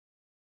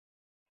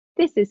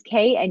This is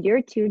Kay, and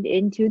you're tuned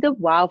into the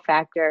Wow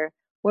Factor,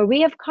 where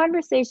we have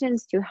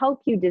conversations to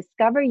help you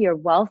discover your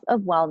wealth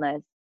of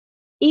wellness.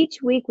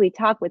 Each week, we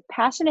talk with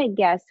passionate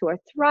guests who are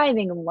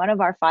thriving in one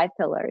of our five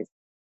pillars: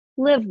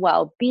 live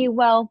well, be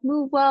well,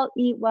 move well,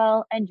 eat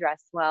well, and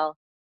dress well.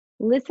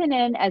 Listen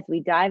in as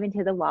we dive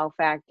into the Wow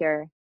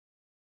Factor.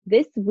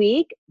 This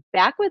week,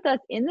 back with us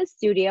in the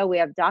studio, we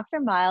have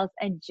Dr. Myles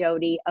and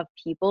Jodi of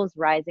People's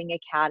Rising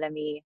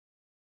Academy.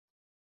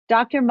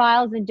 Dr.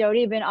 Myles and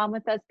Jodi have been on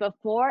with us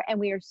before, and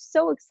we are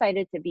so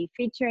excited to be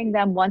featuring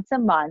them once a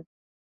month,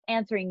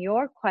 answering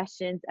your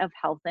questions of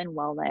health and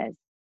wellness.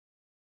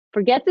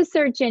 Forget the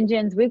search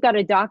engines. We've got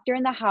a doctor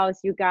in the house,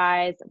 you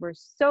guys. We're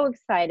so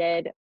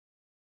excited.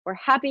 We're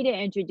happy to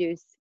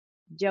introduce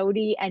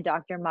Jodi and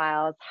Dr.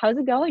 Myles. How's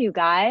it going, you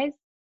guys?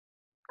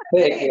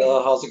 Hey,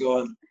 Kayla, how's it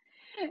going?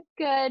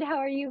 Good. How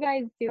are you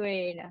guys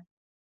doing?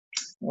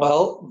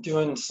 Well,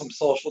 doing some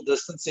social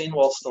distancing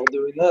while still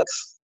doing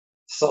this.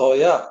 So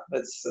yeah,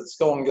 it's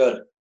going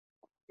good.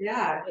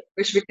 Yeah,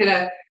 wish we could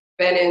have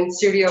been in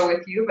studio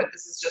with you, but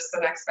this is just the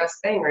next best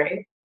thing,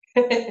 right?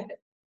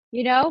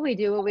 You know, we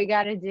do what we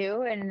got to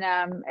do, and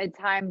at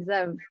times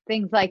of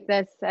things like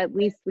this, at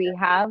least we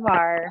have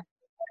our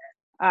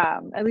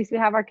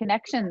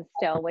connections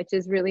still, which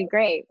is really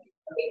great.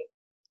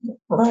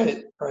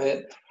 Right,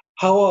 right.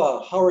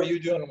 How are you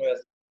doing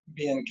with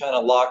being kind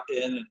of locked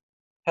in and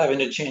having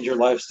to change your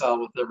lifestyle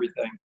with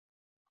everything?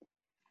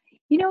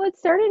 You know, it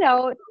started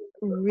out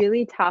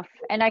really tough,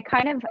 and I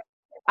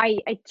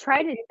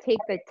try to take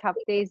the tough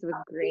days with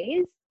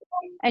grace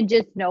and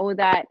just know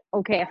that,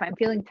 okay, if I'm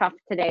feeling tough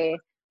today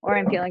or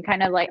I'm feeling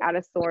kind of like out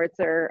of sorts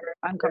or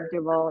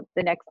uncomfortable,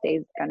 the next day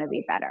is going to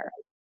be better.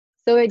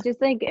 So it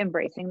just like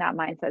embracing that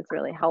mindset's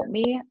really helped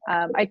me.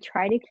 I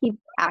try to keep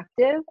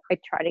active. I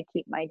try to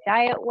keep my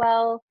diet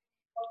well.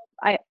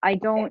 I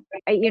don't,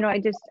 I, you know, I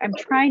just, I'm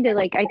trying to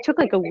like, I took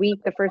like a week,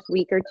 the first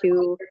week or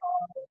two,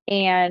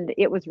 and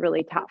it was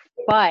really tough,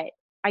 but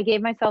I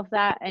gave myself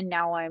that and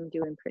now I'm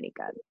doing pretty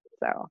good.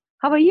 So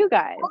how about you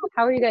guys?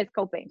 How are you guys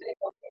coping?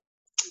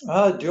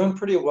 Doing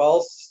pretty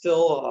well.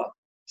 Still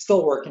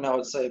working, I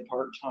would say,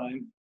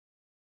 part-time.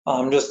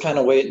 Just kind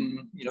of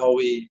waiting.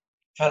 We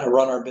kind of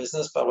run our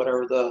business by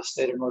whatever the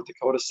state of North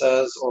Dakota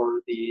says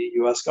or the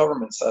U.S.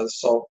 government says.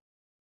 So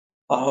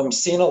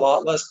seeing a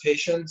lot less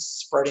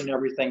patients, spreading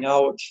everything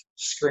out,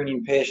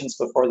 screening patients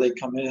before they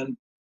come in.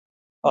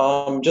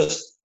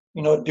 Just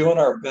doing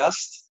our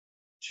best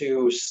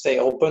to stay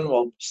open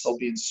while still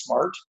being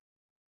smart,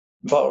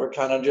 but we're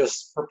kind of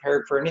just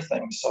prepared for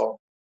anything. So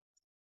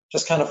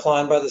just kind of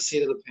flying by the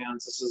seat of the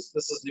pants.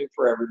 This is new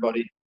for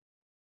everybody.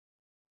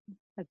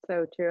 That's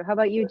so true. How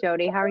about you,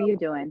 Jodi? How are you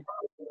doing?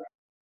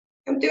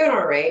 I'm doing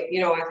all right.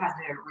 I've had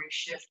to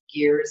reshift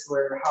gears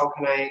where how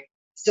can I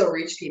still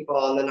reach people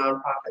on the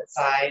nonprofit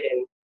side,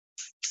 and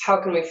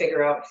how can we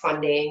figure out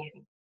funding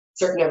and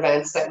certain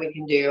events that we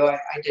can do.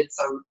 I did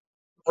some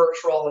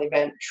virtual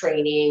event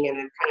training and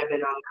I've kind of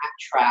been on that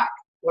track,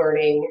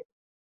 learning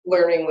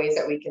ways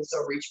that we can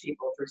still reach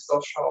people through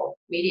social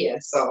media.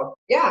 So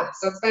yeah,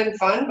 so it's been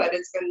fun, but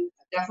it's been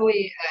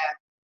definitely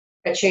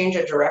a change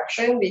of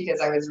direction because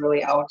I was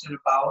really out and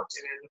about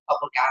and in the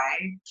public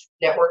eye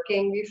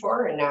networking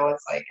before, and now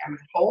it's like I'm at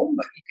home,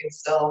 but you can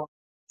still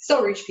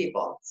reach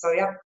people. So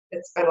yeah,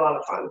 it's been a lot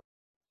of fun.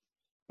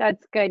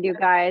 That's good, you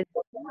guys.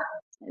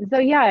 So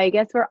yeah, I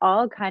guess we're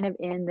all kind of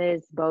in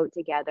this boat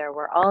together.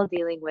 We're all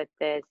dealing with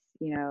this,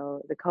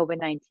 the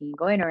COVID-19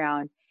 going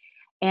around.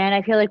 And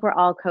I feel like we're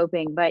all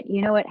coping, but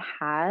it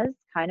has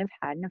kind of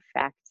had an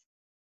effect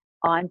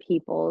on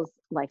people's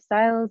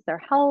lifestyles, their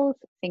health,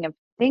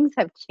 things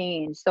have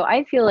changed. So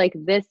I feel like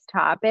this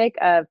topic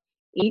of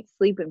eat,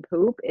 sleep, and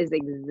poop is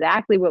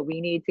exactly what we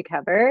need to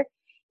cover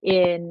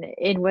in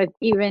with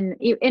even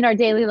in our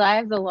daily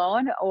lives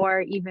alone,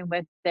 or even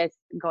with this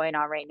going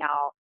on right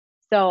now.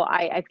 So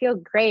I feel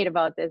great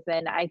about this,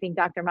 and I think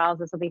Dr. Myles,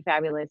 this will be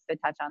fabulous to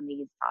touch on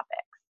these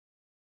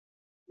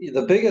topics.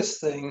 The biggest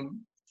thing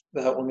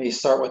that when we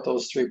start with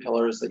those three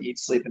pillars, the eat,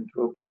 sleep, and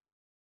poop,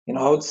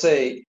 I would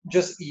say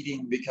just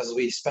eating, because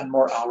we spend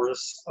more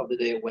hours of the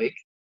day awake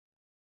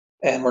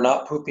and we're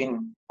not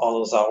pooping all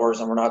those hours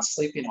and we're not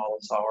sleeping all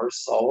those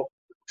hours. So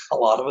a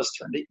lot of us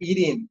turn to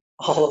eating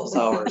all those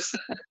hours.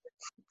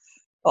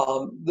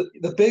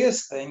 The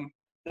biggest thing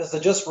is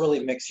to just really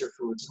mix your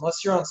foods,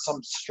 unless you're on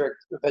some strict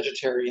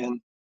vegetarian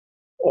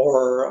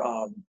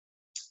or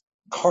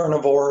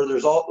carnivore.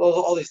 There's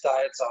all these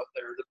diets out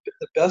there.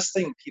 The best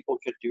thing people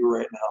could do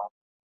right now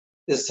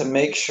is to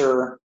make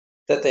sure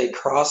that they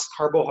cross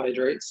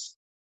carbohydrates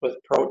with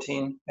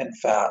protein and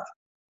fat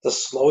to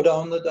slow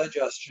down the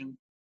digestion,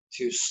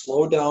 to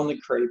slow down the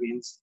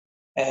cravings,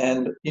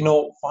 and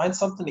find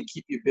something to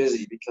keep you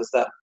busy, because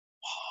that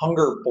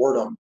hunger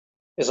boredom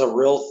is a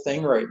real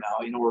thing right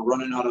now. We're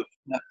running out of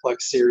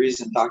Netflix series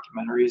and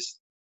documentaries,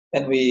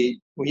 and we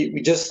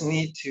just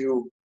need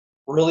to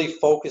really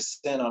focus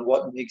in on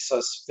what makes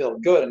us feel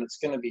good, and it's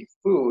going to be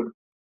food.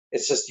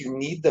 It's just you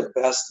need the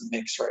best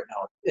mix right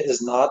now. It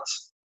is not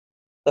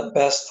the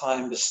best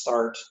time to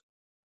start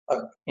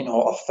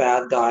a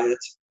fad diet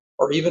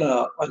or even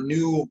a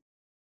new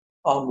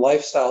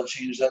lifestyle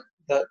change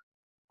that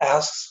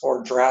asks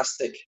for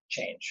drastic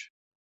change.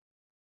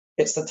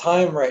 It's the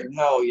time right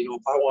now,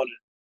 if I wanted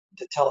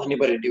to tell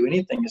anybody to do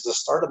anything, is to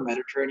start a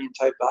Mediterranean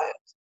type diet.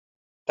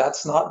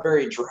 That's not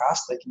very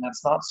drastic, and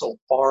that's not so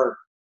far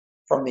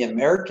from the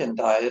American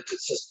diet.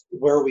 It's just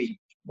where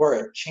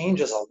it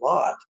changes a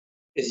lot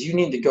is you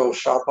need to go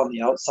shop on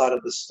the outside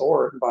of the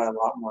store and buy a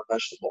lot more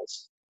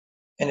vegetables.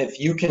 And if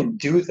you can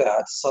do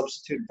that,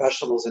 substitute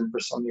vegetables in for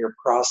some of your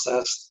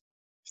processed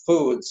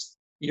foods,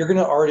 you're going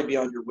to already be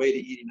on your way to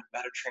eating a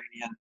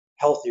Mediterranean,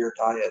 healthier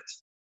diet.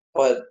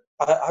 But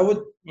I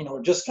would,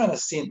 just kind of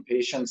seeing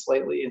patients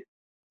lately,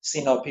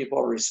 seeing how people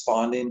are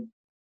responding,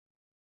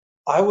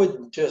 I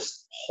would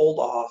just hold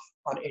off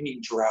on any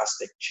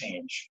drastic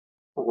change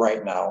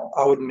right now.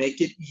 I would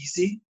make it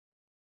easy.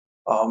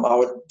 I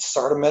would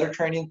start a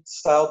Mediterranean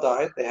style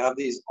diet. They have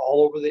these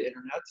all over the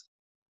internet.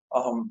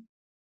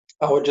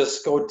 I would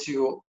just go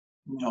to,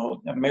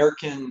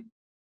 American,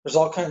 there's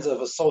all kinds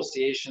of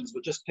associations,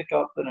 but just pick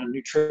up the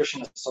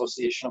Nutrition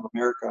Association of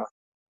America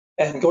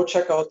and go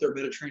check out their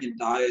Mediterranean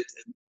diet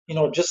and,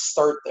 just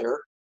start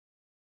there.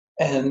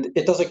 And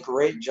it does a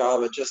great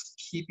job at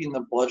just keeping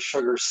the blood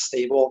sugar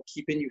stable,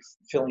 keeping you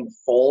feeling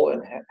full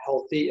and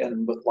healthy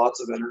and with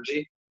lots of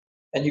energy.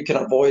 And you can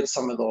avoid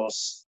some of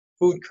those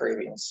food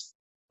cravings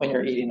when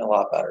you're eating a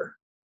lot better.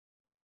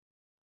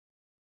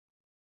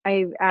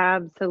 I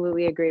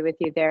absolutely agree with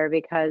you there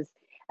because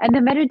and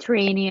the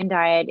Mediterranean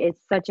diet is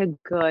such a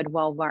good,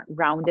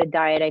 well-rounded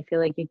diet. I feel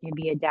like it can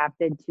be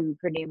adapted to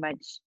pretty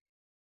much,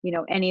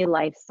 any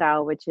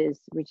lifestyle, which is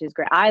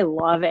great. I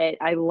love it.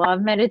 I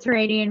love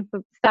Mediterranean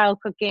style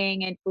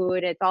cooking and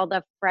food. It's all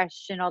the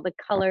fresh and all the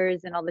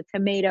colors and all the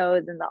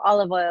tomatoes and the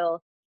olive oil,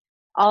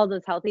 all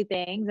those healthy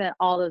things and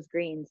all those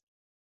greens.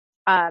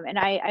 And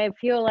I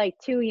feel like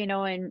too,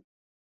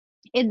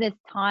 in this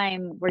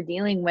time we're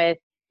dealing with,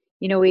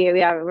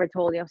 we're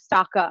told,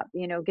 stock up,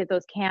 get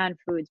those canned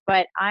foods,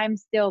 but I'm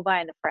still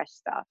buying the fresh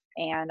stuff.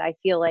 And I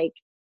feel like,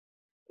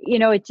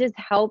 it just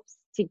helps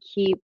to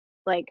keep,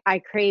 like, I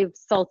crave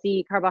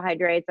salty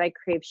carbohydrates, I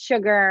crave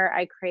sugar,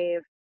 I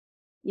crave,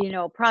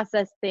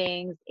 processed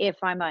things if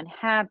I'm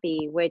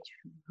unhappy, which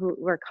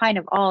we're kind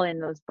of all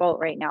in those boat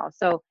right now.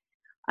 So,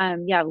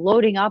 yeah,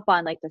 loading up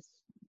on like the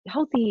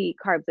healthy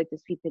carbs, like the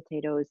sweet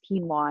potatoes,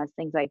 quinoa,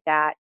 things like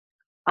that,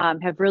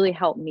 have really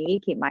helped me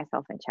keep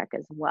myself in check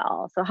as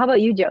well. So how about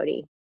you,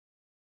 Jodi?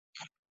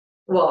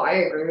 Well, I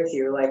agree with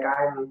you. Like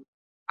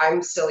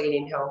I'm still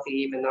eating healthy,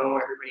 even though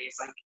everybody's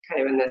like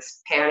kind of in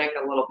this panic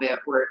a little bit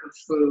where with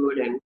food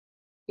and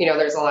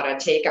there's a lot of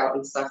takeout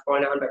and stuff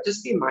going on. But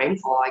just be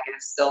mindful, I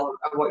guess, still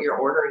of what you're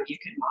ordering. You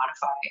can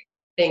modify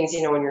things,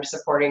 when you're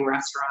supporting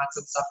restaurants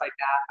and stuff like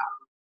that.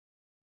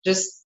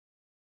 Just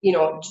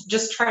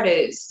just try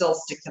to still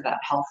stick to that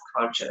health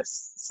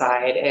conscious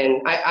side.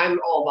 And I'm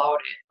all about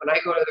it. When I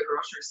go to the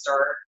grocery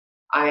store,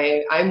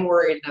 I'm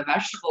worried the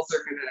vegetables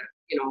are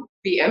gonna,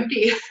 be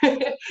empty,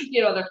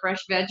 the fresh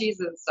veggies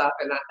and stuff.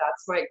 And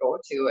that's my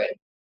go-to.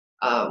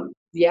 And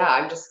yeah,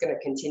 I'm just gonna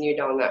continue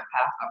down that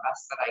path the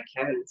best that I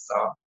can.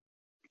 So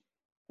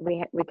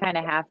We kind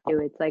of have to.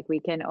 It's like we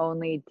can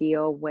only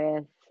deal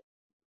with,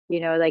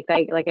 like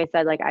I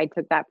said, like I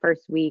took that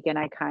first week and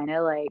I kind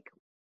of like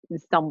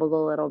stumbled a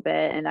little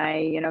bit and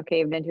I,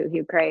 caved into a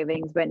few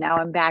cravings, but now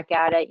I'm back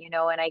at it,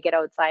 and I get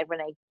outside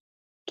when I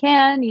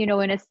can,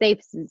 in a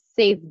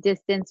safe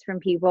distance from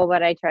people,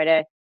 but I try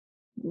to,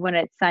 when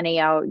it's sunny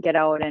out, get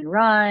out and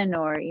run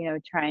or,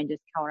 try and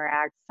just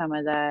counteract some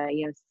of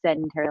the,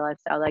 sedentary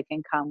lifestyle that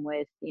can come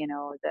with,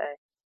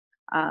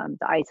 the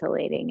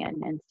isolating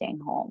and staying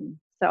home.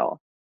 So,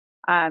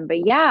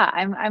 but yeah,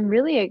 I'm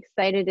really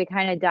excited to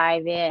kind of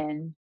dive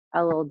in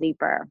a little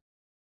deeper.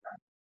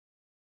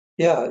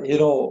 Yeah,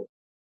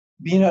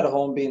 being at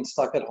home, being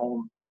stuck at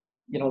home,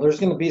 there's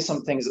going to be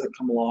some things that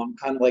come along,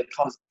 kind of like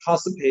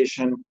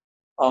constipation,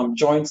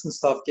 joints and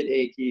stuff get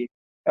achy.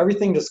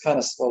 Everything just kind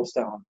of slows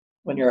down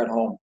when you're at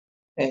home,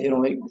 and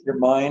your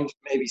mind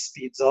maybe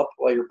speeds up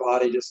while your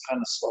body just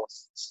kind of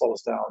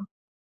slows down.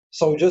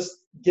 So just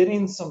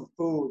getting some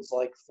foods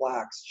like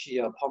flax,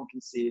 chia,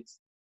 pumpkin seeds,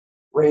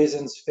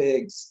 raisins,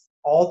 figs,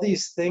 all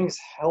these things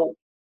help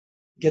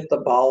get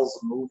the bowels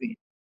moving.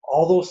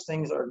 All those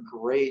things are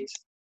great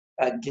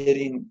at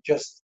getting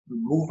just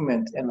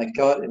movement in the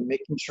gut and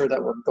making sure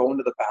that we're going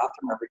to the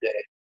bathroom every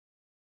day.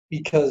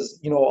 Because,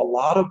 a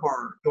lot of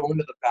our going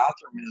to the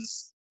bathroom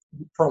is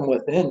from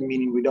within,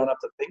 meaning we don't have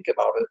to think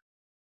about it.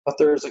 But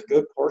there's a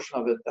good portion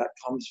of it that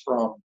comes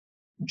from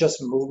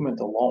just movement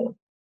alone.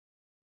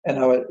 And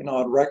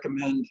I'd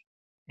recommend,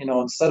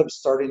 instead of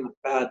starting the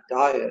bad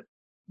diet,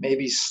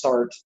 maybe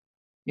start,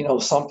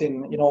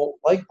 something,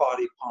 like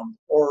body pump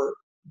or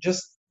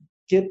just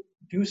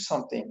do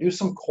something, do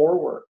some core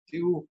work,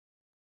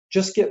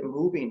 just get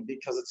moving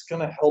because it's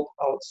going to help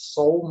out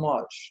so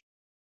much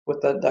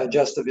with that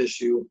digestive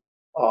issue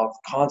of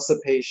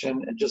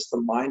constipation and just the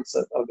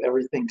mindset of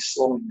everything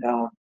slowing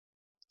down.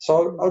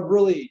 So I'd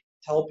really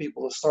tell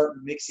people to start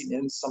mixing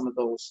in some of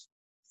those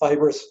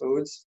fibrous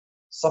foods,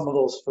 some of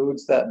those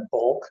foods that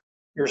bulk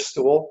your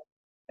stool.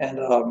 and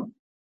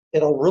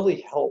it'll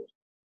really help.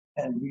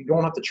 And you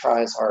don't have to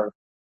try as hard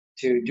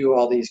to do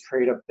all these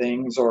creative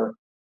things, or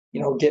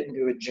get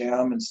into a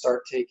gym and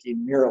start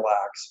taking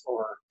Miralax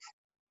or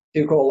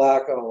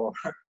Ducolaco, or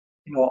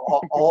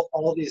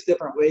all these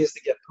different ways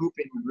to get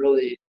pooping.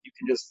 Really, you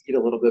can just eat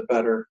a little bit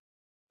better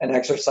and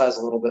exercise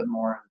a little bit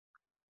more.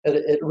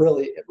 It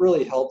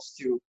really helps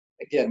to,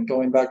 again,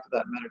 going back to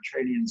that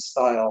Mediterranean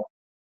style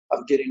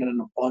of getting an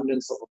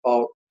abundance of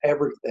about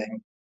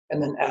everything,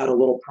 and then add a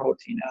little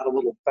protein, add a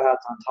little fat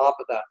on top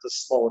of that to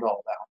slow it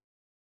all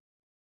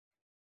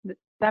down.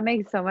 That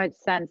makes so much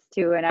sense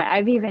too. And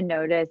I've even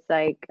noticed,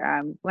 like,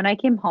 when I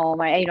came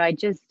home, I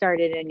just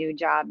started a new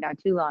job not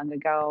too long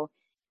ago,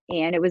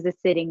 and it was a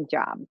sitting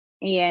job.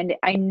 And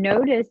I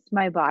noticed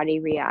my body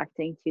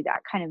reacting to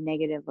that kind of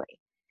negatively.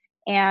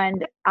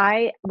 And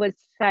I was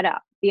fed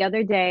up. The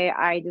other day,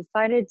 I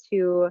decided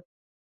to,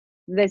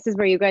 this is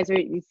where you guys are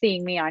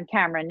seeing me on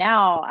camera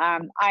now.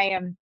 I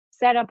am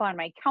set up on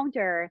my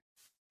counter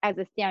as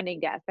a standing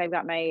desk. I've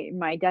got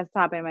my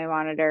desktop and my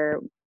monitor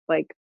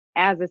like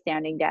as a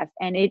standing desk,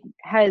 and it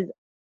has,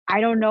 I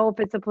don't know if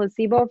it's a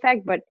placebo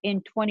effect, but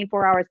in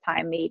 24 hours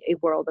time made a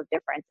world of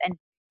difference. And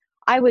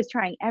I was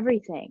trying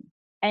everything,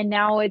 and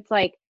now it's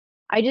like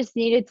I just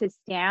needed to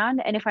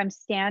stand, and if I'm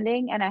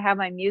standing and I have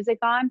my music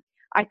on,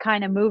 I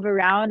kind of move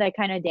around, I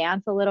kind of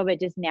dance a little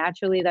bit just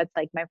naturally. That's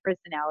like my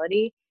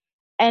personality,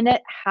 and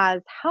it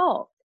has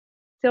helped.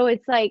 So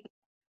it's like,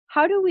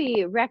 how do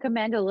we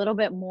recommend a little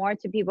bit more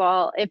to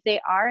people if they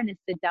are in a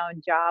sit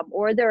down job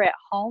or they're at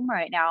home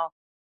right now?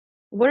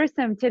 What are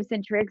some tips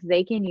and tricks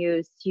they can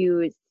use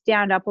to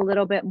stand up a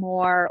little bit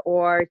more,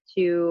 or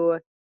to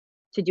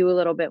do a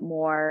little bit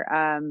more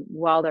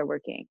while they're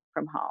working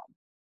from home?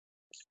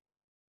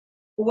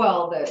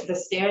 Well, the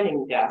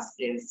standing desk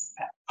is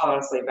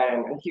honestly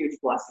been a huge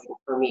blessing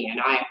for me,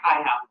 and I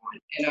have one,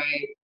 and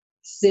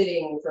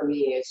sitting for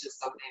me is just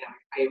something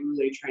I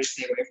really try to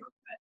stay away from.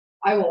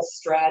 But I will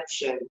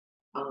stretch and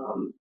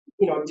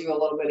do a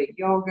little bit of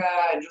yoga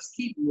and just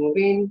keep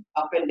moving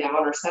up and down,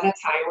 or set a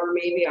timer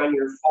maybe on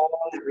your phone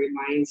that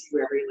reminds you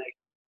every like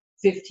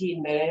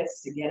 15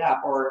 minutes to get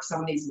up, or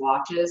some of these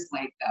watches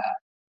like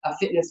the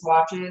fitness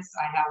watches.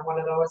 I have one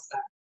of those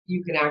that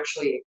you can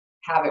actually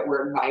have it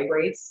where it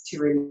vibrates to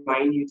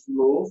remind you to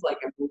move, like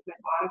a movement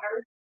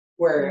monitor.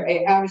 Where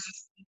Mhm. I was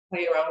just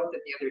playing around with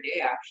it the other day,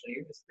 actually.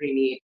 It was pretty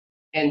neat.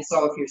 And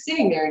so if you're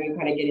sitting there and you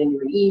kind of get into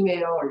an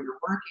email or you're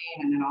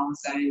working, and then all of a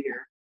sudden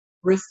your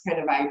wrist kind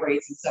of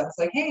vibrates and stuff, it's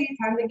like, hey,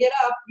 time to get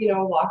up,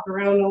 walk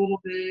around a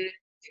little bit,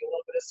 do a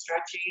little bit of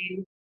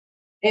stretching.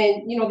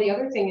 And the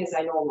other thing is,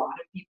 I know a lot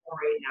of people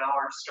right now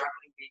are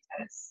struggling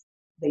because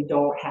they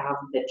don't have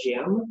the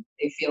gym.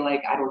 They feel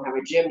like, I don't have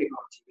a gym to go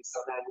to, so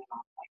then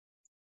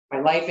my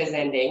life is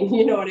ending.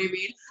 You know what I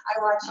mean?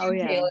 I watched Oh you,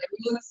 yeah. Kayla.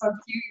 You look so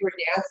cute. You were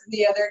dancing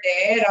the other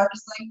day, and I'm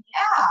just like,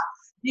 yeah.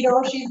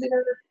 She's in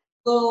her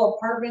little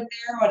apartment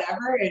there,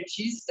 whatever, and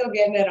she's still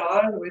getting it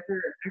on with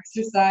her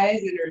exercise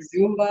and her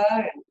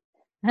Zumba,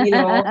 and you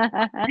know,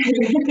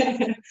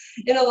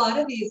 in a lot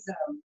of these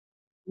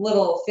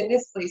little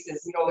fitness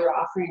places, they're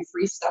offering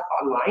free stuff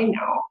online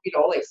now.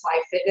 Like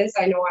Fly Fitness.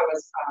 I know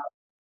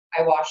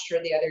I watched her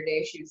the other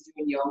day. She was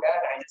doing yoga,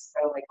 and I just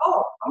kind of like,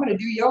 oh, I'm gonna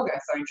do yoga.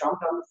 So I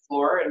jumped on the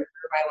floor and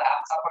threw my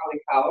laptop on the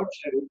couch,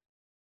 and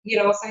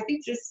so I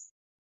think just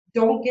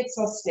don't get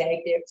so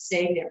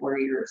stagnant where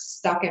you're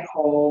stuck at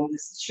home.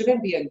 This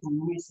shouldn't be a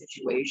gloomy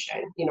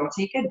situation.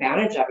 Take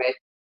advantage of it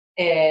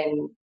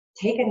and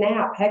take a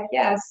nap. Heck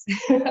yes.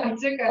 I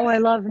took a Oh, I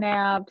love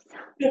naps.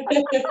 I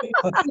took a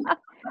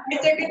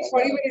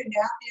 20-minute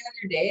nap the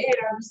other day, and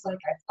I was like,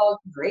 I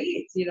felt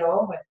great,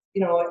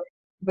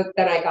 but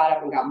then I got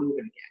up and got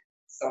moving again.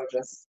 So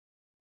just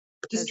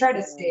That's try to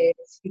good. stay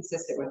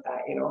consistent with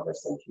that.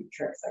 There's some few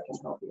tricks that can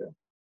help you.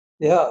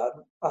 Yeah,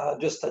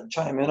 just to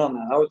chime in on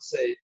that, I would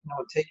say,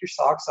 take your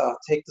socks off,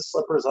 take the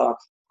slippers off,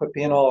 quit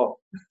being all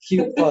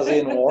cute,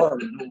 fuzzy, and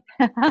warm,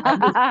 and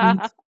have your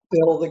feet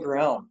fill the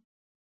ground.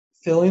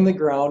 Filling the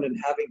ground and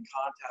having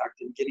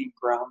contact and getting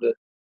grounded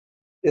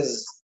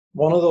is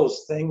one of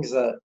those things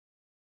that,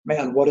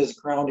 man, what is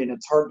grounding?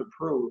 It's hard to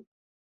prove,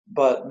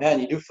 but man,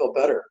 you do feel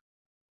better.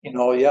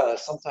 Yeah,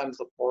 sometimes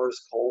the floor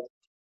is cold,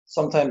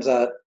 sometimes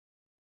that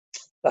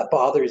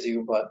bothers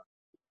you, but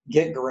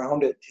get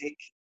grounded. Take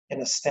in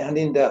a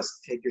standing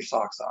desk, take your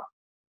socks off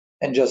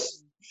and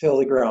just feel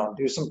the ground.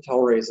 Do some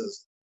toe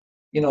raises.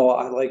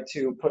 I like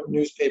to put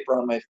newspaper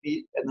on my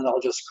feet, and then I'll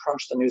just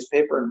crunch the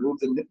newspaper and move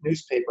the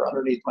newspaper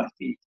underneath my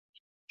feet.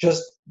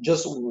 Just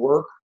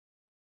work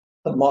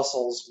the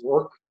muscles,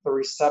 work the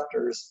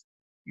receptors.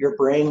 Your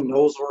brain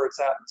knows where it's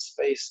at in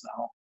space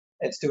now.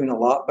 It's doing a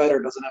lot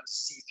better. It doesn't have to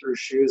see through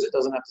shoes. It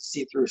doesn't have to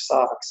see through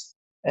socks,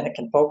 and it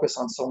can focus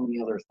on so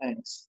many other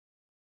things.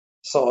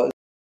 So,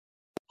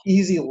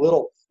 easy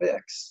little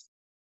fix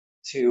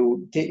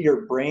to get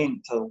your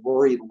brain to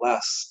worry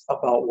less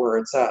about where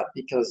it's at,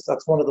 because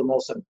that's one of the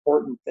most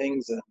important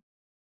things in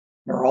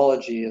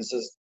neurology is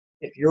just,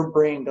 if your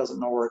brain doesn't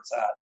know where it's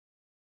at,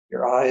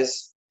 your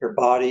eyes, your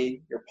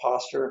body, your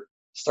posture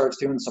starts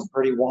doing some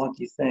pretty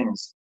wonky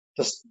things.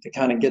 just to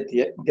kind of get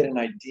an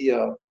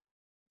idea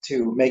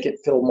to make it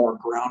feel more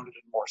grounded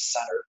and more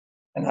centered.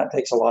 And that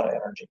takes a lot of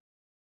energy.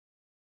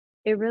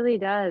 It really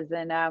does.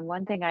 And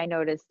one thing I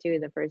noticed too,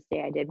 the first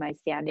day I did my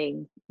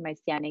standing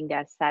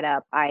desk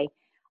setup, I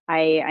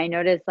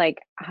noticed like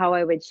how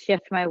I would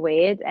shift my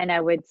weight and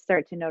I would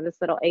start to notice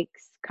little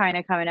aches kind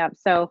of coming up.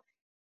 So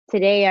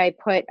today I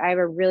have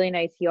a really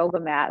nice yoga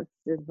mat.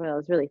 It's one of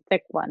those really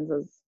thick ones,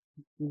 those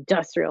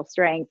industrial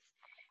strength.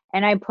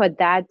 And I put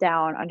that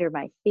down under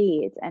my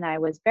feet and I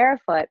was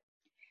barefoot.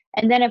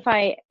 And then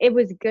it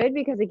was good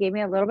because it gave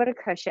me a little bit of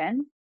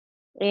cushion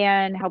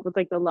and helped with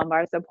like the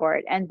lumbar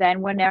support. And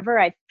then whenever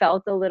I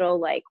felt a little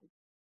like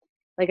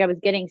I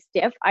was getting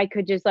stiff, I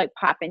could just like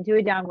pop into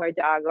a downward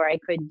dog, or I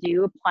could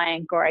do a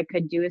plank, or I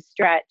could do a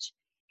stretch.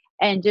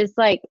 And just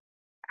like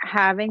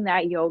having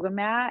that yoga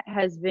mat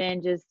has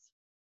been just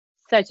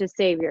such a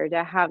savior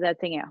to have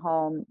that thing at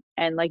home.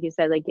 And like you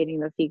said, like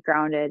getting the feet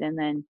grounded and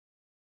then,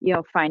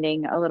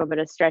 finding a little bit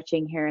of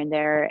stretching here and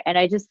there. And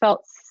I just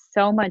felt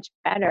so much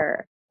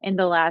better in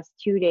the last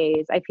 2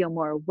 days. I feel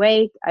more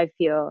awake. I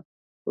feel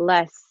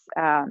less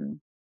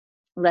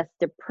less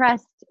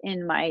depressed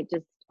in my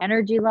just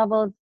energy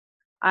levels.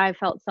 I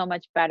felt so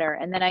much better.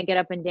 And then I get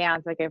up and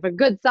dance. Like if a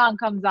good song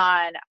comes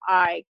on,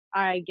 I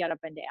get up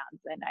and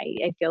dance. And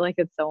I feel like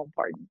it's so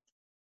important.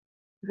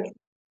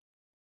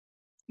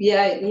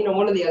 Yeah,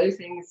 one of the other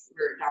things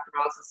where Dr.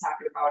 Myles was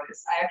talking about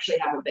is I actually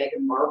have a bag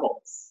of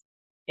marbles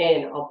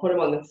and I'll put them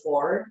on the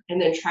floor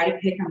and then try to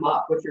pick them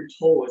up with your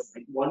toes,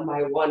 like one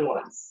by one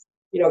ones.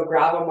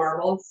 Grab a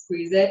marble,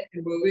 squeeze it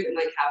and move it and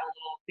like have a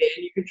little bin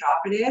you can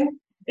drop it in.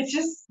 It's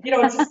just,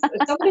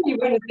 it's something you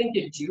wouldn't think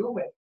you'd do,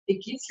 but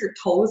it keeps your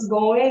toes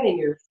going and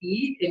your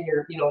feet and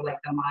your, like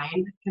the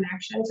mind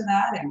connection to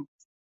that. And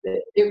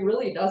it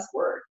really does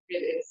work.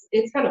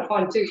 It's kind of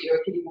fun too.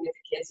 It can even get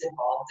the kids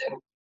involved.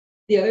 And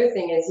the other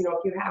thing is,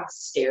 if you have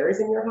stairs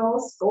in your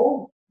house,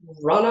 go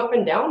run up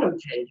and down them 10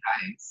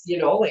 times,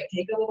 like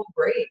take a little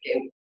break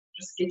and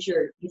just get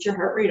your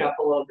heart rate up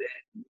a little bit.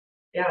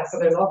 Yeah, so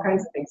there's all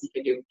kinds of things you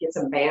could do. Get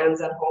some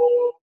bands at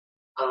home.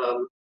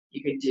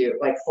 You could do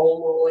like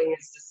foam rolling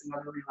is just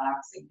another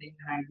relaxing thing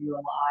that I do a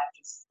lot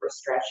just for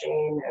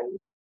stretching. And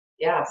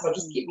yeah, so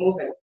just keep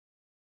moving.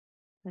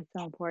 That's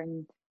so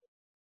important.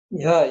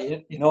 Yeah,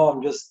 I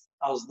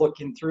was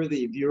looking through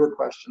the viewer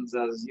questions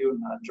as you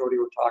and Jodi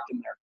were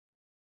talking there.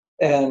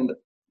 And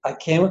I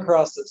came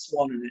across this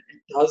one, and it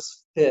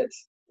does fit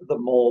the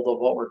mold of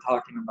what we're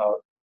talking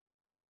about.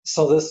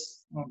 So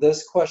this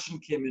question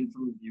came in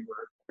from a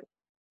viewer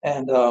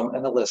and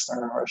a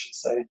listener, or I should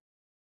say,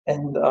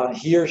 and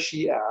he or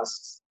she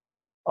asks,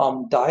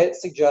 diet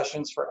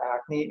suggestions for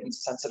acne and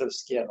sensitive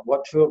skin,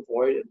 what to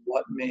avoid and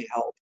what may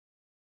help.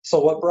 So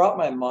what brought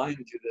my mind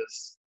to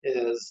this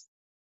is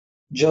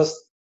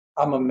just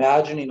I'm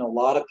imagining a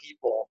lot of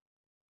people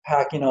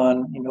packing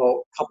on,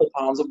 a couple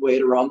pounds of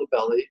weight around the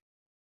belly,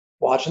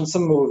 watching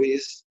some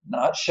movies,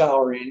 not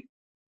showering,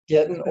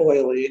 getting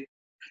oily,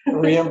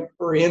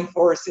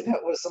 reinforcing it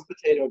with some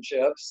potato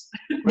chips,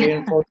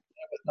 reinforcing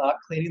it with not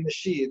cleaning the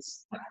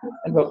sheets,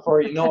 and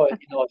before you know it,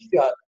 you've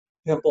got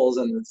pimples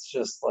and it's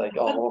just like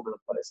all over the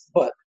place.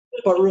 But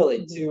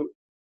really, to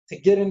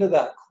get into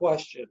that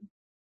question,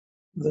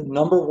 the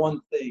number one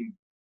thing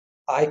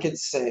I could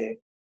say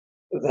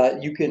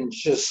that you can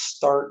just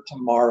start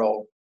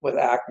tomorrow with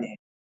acne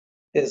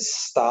is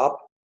stop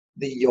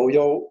the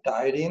yo-yo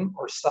dieting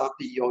or stop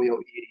the yo-yo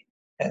eating.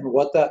 And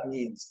what that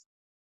means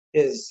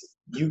is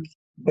you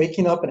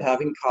waking up and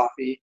having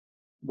coffee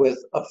with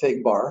a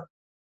fig bar,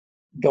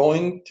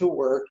 going to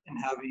work and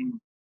having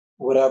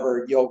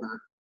whatever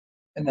yogurt,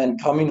 and then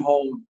coming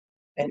home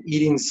and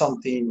eating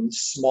something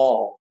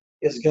small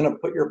is going to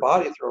put your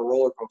body through a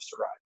roller coaster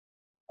ride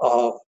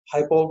of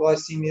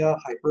hypoglycemia,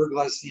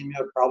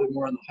 hyperglycemia, probably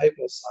more on the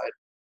hypo side.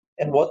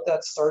 And what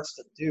that starts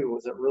to do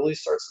is it really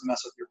starts to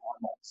mess with your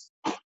hormones.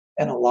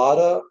 And a lot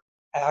of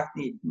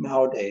acne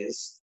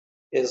nowadays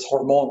is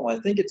hormonal. I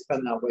think it's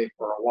been that way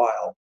for a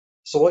while.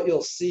 So what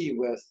you'll see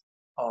with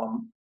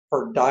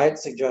for diet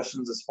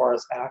suggestions as far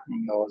as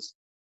acne goes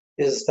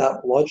is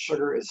that blood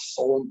sugar is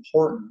so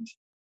important,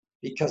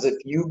 because if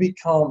you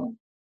become,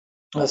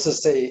 let's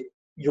just say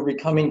you're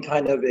becoming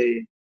kind of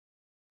a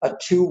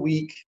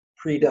 2-week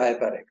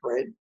pre-diabetic,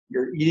 right?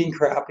 You're eating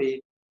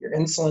crappy, your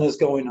insulin is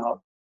going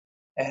up,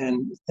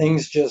 and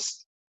things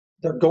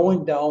they're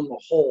going down the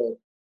hole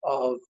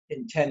of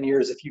in 10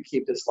 years, if you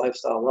keep this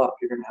lifestyle up,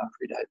 you're going to have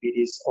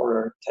prediabetes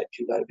or type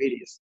 2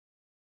 diabetes.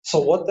 So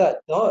what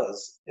that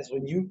does is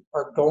when you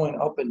are going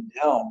up and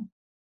down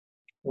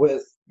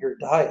with your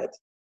diet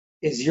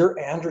is your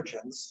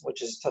androgens,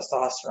 which is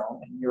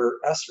testosterone, and your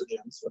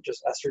estrogens, which is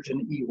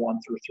estrogen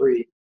E1 through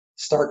 3,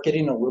 start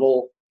getting a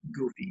little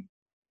goofy.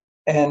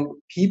 And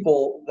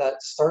people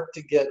that start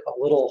to get a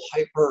little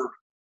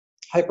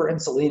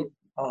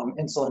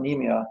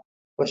insulinemia,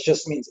 which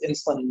just means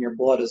insulin in your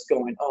blood is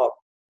going up,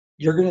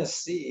 you're going to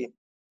see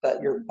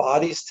that your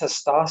body's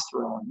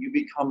testosterone, you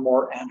become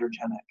more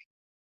androgenic.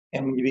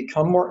 And when you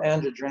become more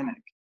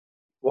androgenic,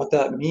 what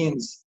that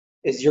means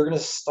is you're going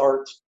to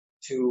start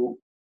to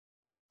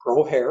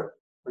grow hair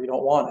where you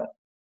don't want it.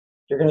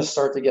 You're going to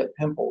start to get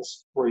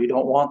pimples where you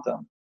don't want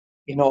them.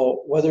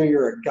 Whether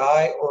you're a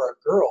guy or a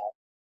girl,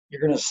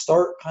 you're going to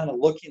start kind of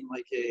looking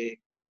like a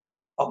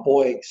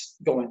boy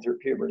going through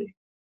puberty,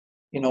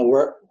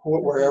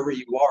 wherever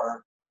you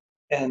are.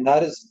 And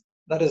that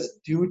is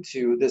due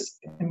to this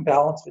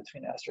imbalance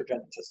between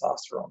estrogen and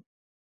testosterone.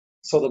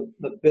 So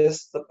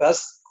the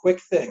best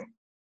quick thing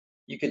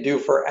you could do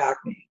for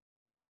acne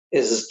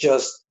is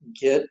just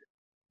get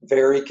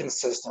very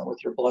consistent with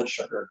your blood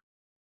sugar,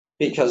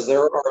 because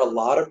there are a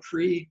lot of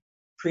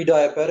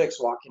pre-diabetics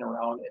walking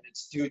around, and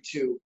it's due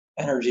to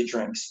energy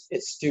drinks.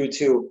 It's due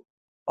to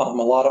a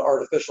lot of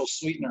artificial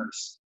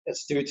sweeteners.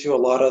 It's due to a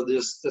lot of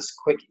this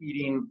quick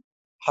eating,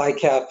 high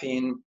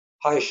caffeine,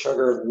 high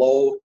sugar,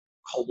 low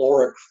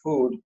caloric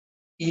food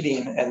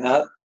eating, and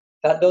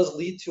that does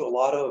lead to a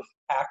lot of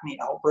acne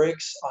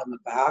outbreaks on the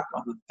back,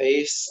 on the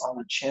face, on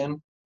the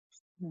chin.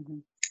 Mm-hmm.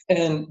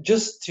 And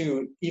just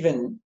to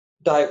even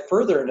dive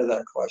further into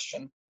that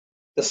question,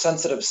 the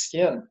sensitive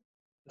skin,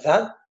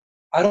 that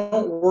I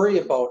don't worry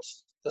about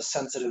the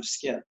sensitive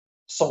skin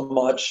so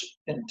much,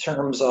 in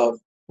terms of,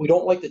 we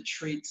don't like to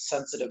treat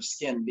sensitive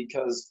skin,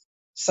 because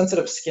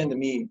sensitive skin to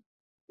me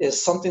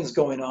is something's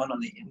going on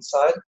the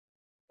inside,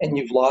 and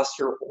you've lost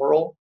your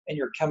oral and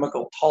your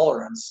chemical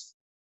tolerance,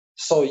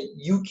 so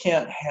you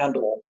can't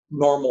handle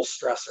normal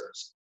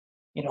stressors.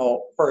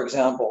 For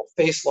example,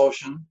 face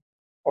lotion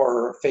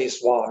or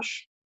face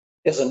wash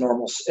is a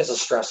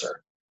stressor.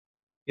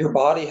 Your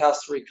body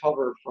has to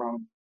recover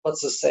from,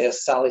 let's just say, a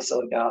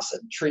salicylic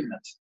acid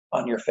treatment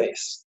on your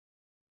face,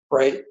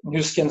 right?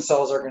 New skin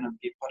cells are going to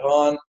be put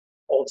on,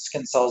 old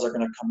skin cells are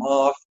going to come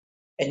off,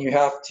 and you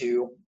have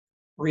to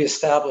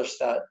reestablish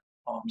that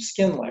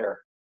skin layer.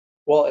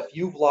 Well, if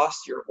you've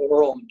lost your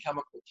oral and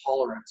chemical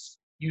tolerance,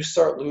 you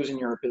start losing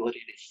your ability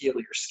to heal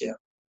your skin.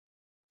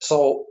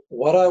 So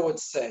what I would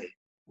say,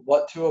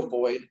 what to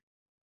avoid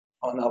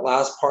on that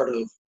last part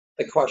of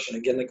the question,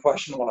 again, the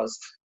question was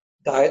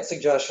diet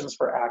suggestions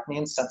for acne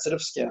and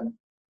sensitive skin,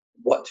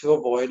 what to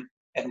avoid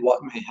and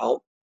what may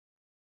help.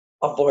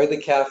 Avoid the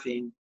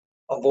caffeine.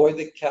 Avoid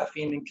the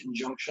caffeine in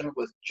conjunction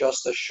with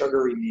just a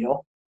sugary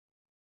meal,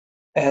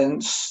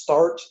 and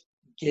start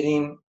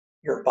getting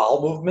your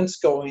bowel movements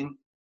going.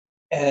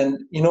 And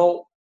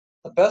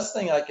the best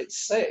thing I could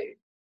say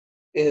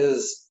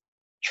is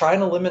try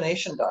an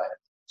elimination diet.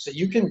 So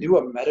you can do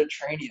a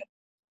Mediterranean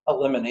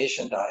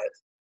elimination diet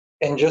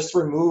and just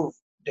remove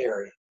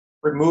dairy,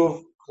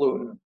 remove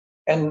gluten,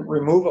 and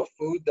remove a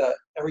food that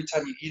every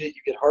time you eat it,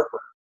 you get heartburn.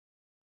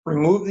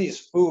 Remove these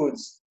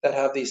foods that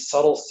have these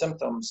subtle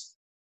symptoms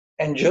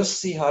and just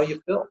see how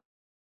you feel.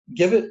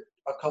 Give it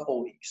a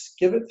couple weeks,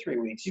 give it 3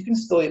 weeks. You can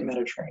still eat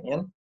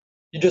Mediterranean.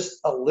 You just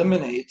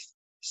eliminate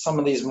some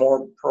of these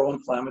more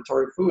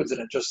pro-inflammatory foods.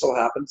 And it just so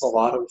happens a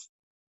lot of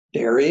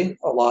dairy,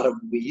 a lot of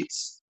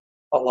wheats,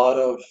 a lot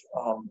of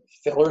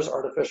fillers,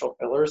 artificial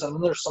fillers, and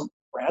then there's some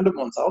random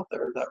ones out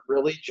there that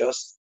really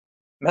just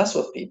mess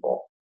with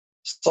people.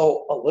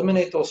 So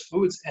eliminate those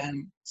foods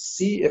and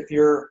see if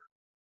your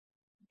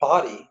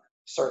body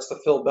starts to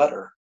feel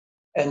better.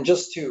 And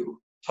just to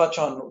touch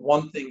on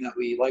one thing that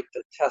we like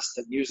to test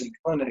and use in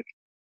clinic,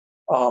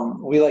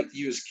 we like to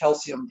use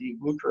calcium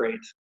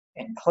D-glucarate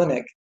in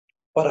clinic,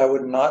 but I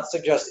would not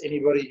suggest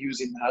anybody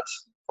using that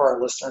for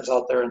our listeners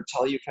out there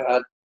until you've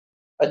had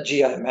a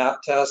GI map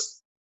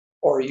test,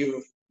 or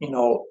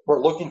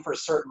we're looking for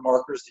certain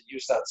markers to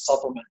use that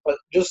supplement. But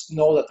just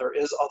know that there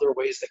is other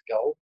ways to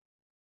go,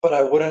 but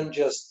I wouldn't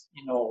just,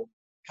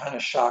 kind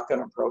of shotgun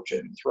approach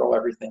it and throw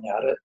everything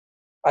at it.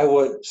 I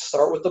would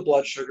start with the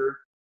blood sugar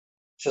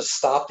to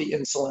stop the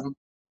insulin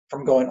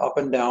from going up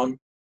and down,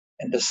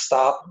 and to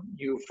stop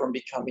you from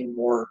becoming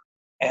more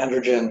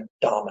androgen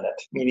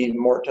dominant, meaning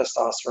more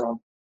testosterone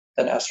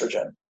than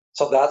estrogen.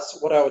 So that's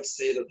what I would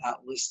say to that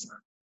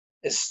listener,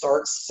 is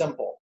start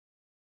simple.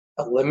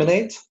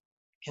 Eliminate,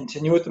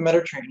 continue with the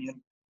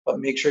Mediterranean, but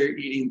make sure you're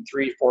eating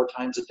 3-4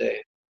 times a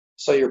day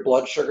so your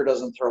blood sugar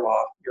doesn't throw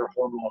off your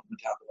hormone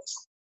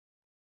metabolism.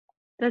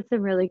 That's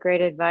some really great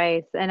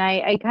advice. And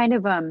I kind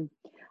of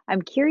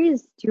I'm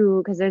curious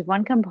too, because there's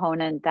one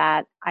component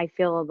that I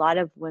feel a lot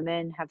of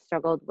women have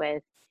struggled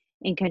with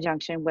in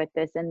conjunction with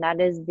this, and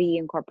that is the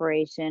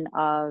incorporation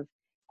of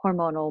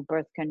hormonal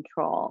birth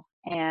control.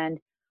 And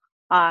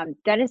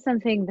that is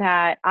something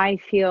that I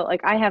feel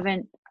like I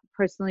haven't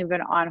personally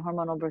been on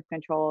hormonal birth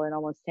control in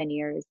almost 10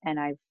 years, and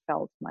I've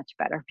felt much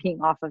better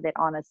being off of it,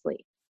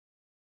 honestly.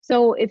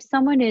 So if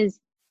someone is,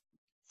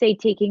 say,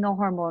 taking a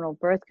hormonal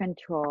birth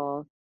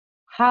control,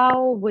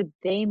 how would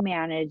they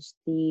manage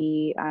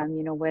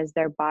where's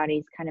their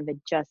body's kind of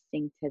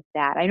adjusting to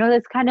that? I know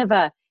it's kind of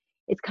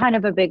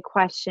a big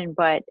question,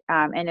 but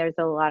and there's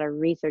a lot of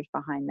research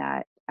behind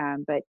that.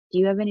 But do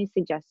you have any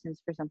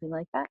suggestions for something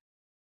like that?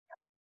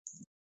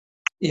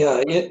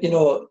 Yeah,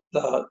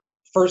 the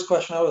first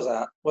question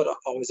I would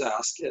always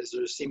ask is,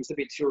 there seems to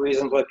be 2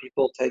 reasons why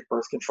people take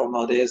birth control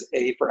nowadays: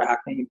 A, for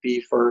acne,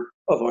 B, for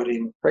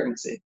avoiding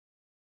pregnancy.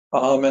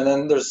 And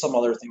then there's some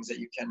other things that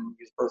you can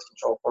use birth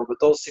control for, but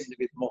those seem to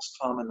be the most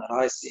common that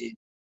I see.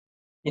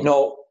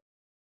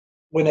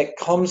 when it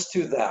comes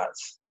to that,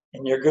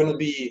 and you're going to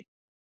be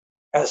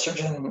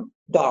estrogen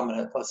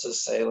dominant, let's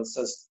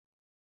just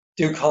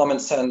do common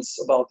sense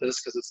about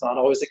this because it's not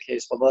always the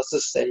case, but let's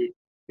just say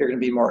you're going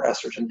to be more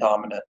estrogen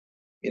dominant.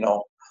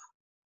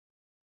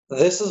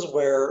 This is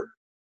where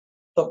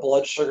the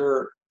blood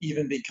sugar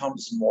even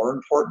becomes more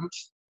important.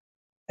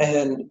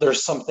 And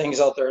there's some things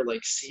out there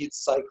like seed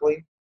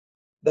cycling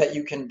that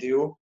you can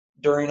do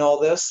during all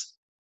this.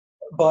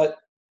 But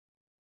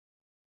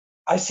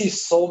I see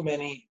so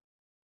many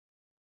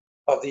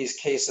of these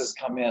cases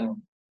come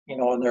in,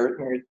 and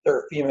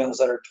they're females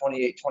that are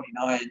 28,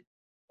 29,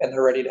 and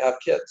they're ready to have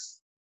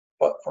kids.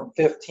 But from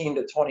 15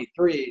 to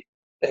 23,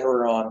 they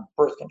were on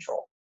birth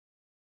control.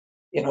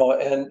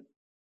 And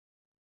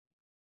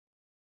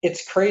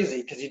it's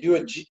crazy because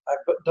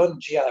I've done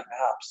GI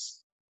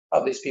maps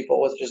of these people,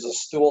 which is a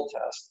stool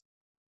test,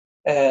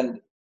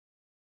 and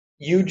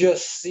you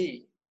just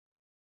see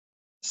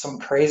some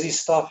crazy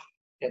stuff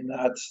in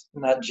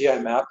that GI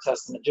map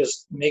test, and it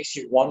just makes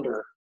you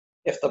wonder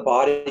if the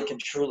body can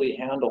truly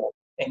handle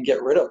and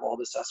get rid of all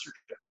this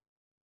estrogen.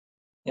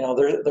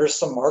 There's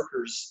some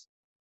markers,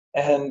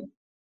 and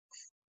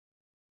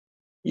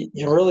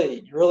you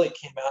really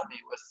came at me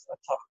with a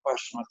tough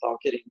question without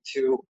getting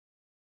too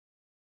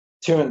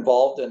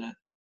involved in it.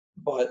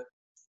 But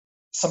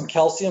some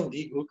calcium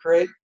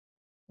D-glucarate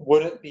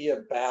wouldn't be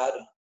a bad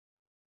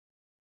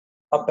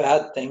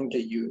thing to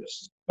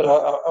use. But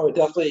I would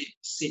definitely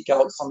seek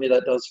out somebody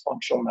that does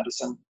functional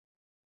medicine,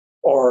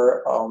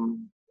 or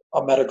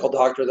a medical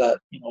doctor that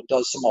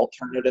does some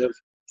alternative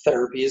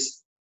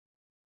therapies.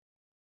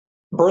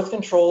 Birth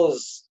control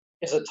is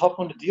a tough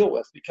one to deal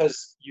with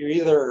because you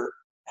either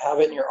have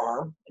it in your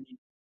arm and you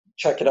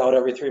check it out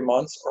every 3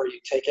 months, or you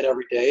take it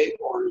every day,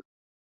 or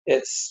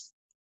it's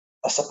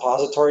a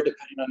suppository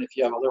depending on if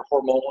you have other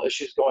hormonal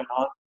issues going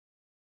on.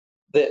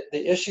 The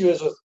issue is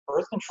with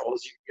birth control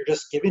is you're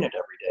just giving it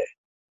every day.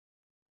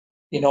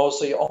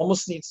 So you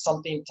almost need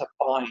something to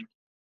bind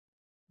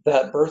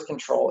that birth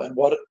control. And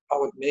what I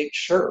would make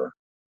sure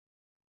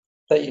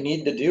that you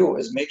need to do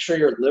is make sure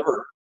your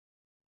liver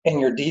and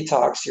your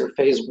detox, your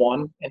phase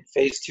 1 and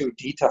phase 2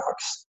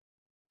 detox,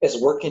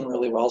 is working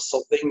really well.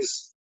 So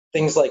things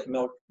like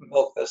milk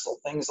thistle,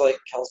 things like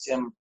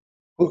calcium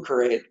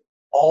glucarate,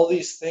 all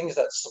these things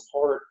that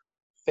support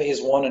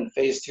phase 1 and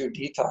phase 2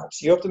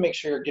 detox, you have to make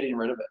sure you're getting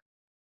rid of it.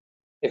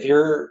 If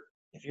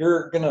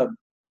you're gonna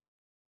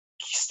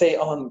stay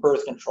on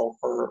birth control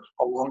for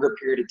a longer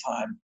period of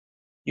time,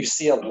 you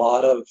see a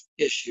lot of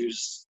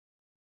issues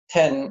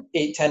 10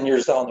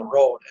 years down the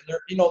road, and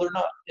they're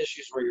not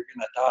issues where you're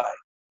going to die,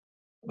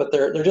 but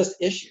they're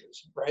just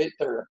issues, right?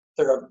 They're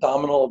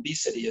abdominal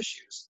obesity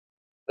issues,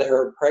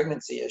 they're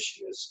pregnancy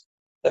issues,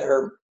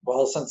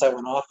 since I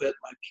went off it,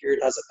 my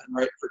period hasn't been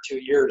right for 2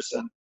 years,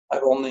 and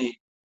I've only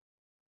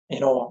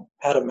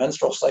had a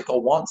menstrual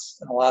cycle once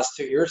in the last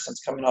 2 years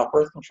since coming off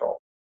birth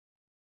control.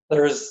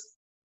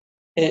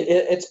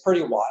 It's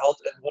pretty wild.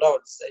 And what I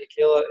would say,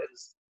 Kayla,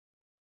 is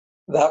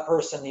that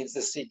person needs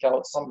to seek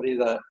out somebody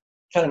that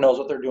kind of knows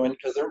what they're doing,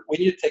 because we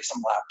need to take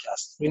some lab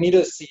tests. We need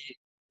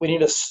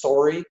a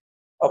story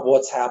of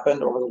what's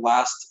happened over the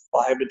last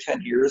 5 to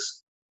 10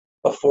 years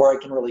before I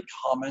can really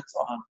comment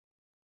on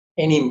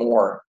any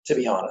more, to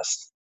be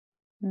honest.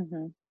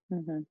 Mm-hmm.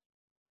 Mm-hmm.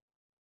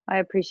 I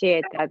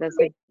appreciate that. That's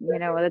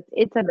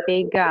it's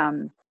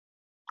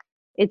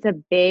a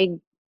big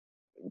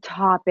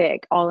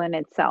topic all in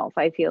itself.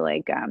 I feel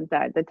like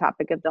that the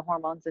topic of the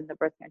hormones and the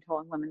birth control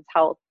and women's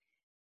health,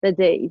 that's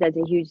a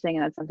huge thing,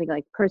 and that's something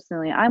like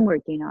personally I'm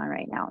working on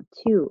right now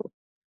too.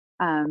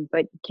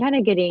 But kind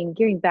of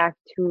gearing back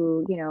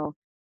to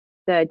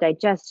the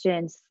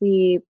digestion,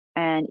 sleep,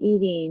 and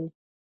eating.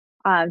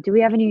 Do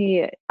we have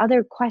any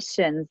other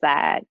questions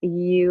that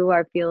you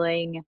are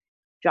feeling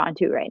drawn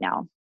to right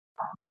now?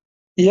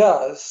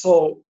 Yeah,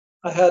 so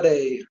I had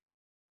a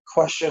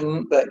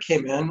question that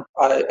came in.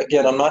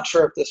 I'm not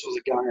sure if this was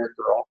a guy or a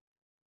girl,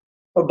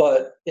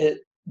 but it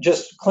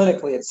just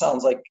clinically it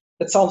sounds like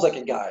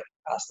a guy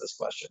asked this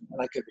question,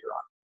 and I could be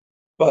wrong.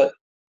 But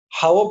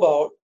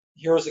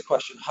here's a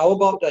question: how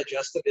about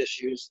digestive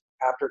issues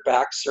after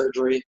back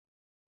surgery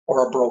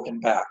or a broken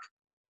back?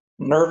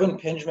 Nerve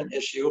impingement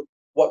issue.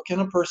 What can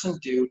a person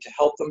do to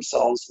help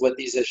themselves with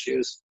these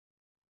issues?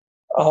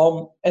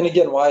 And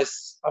again,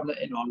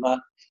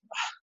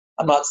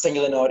 I'm not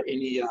singling out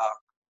any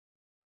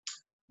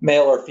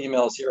male or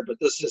females here, but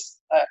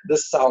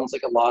this sounds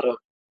like a lot of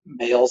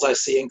males I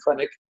see in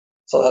clinic,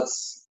 so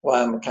that's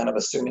why I'm kind of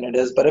assuming it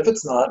is. But if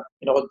it's not,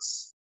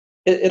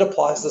 it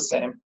applies the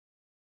same.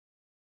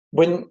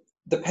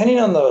 Depending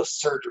on the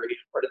surgery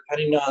or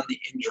depending on the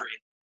injury,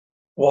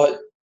 what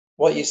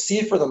you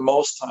see for the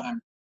most of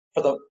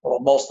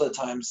the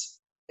times,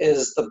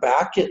 is the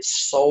back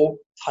gets so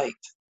tight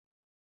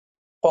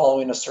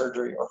following a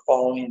surgery or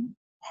following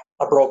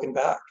a broken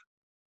back.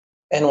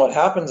 And what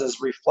happens is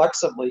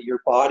reflexively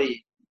your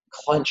body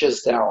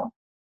clenches down.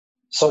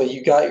 So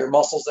you got your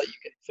muscles that you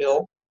can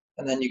feel,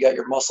 and then you got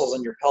your muscles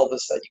in your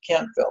pelvis that you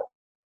can't feel.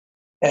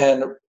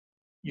 And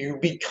you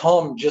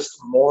become just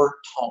more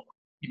toned.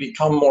 You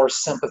become more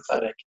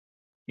sympathetic.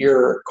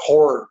 Your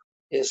core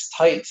is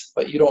tight,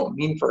 but you don't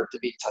mean for it to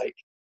be tight.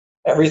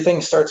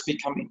 Everything starts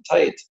becoming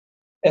tight.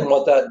 And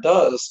what that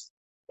does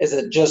is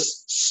it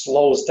just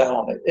slows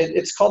down.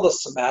 It's called the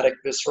somatic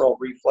visceral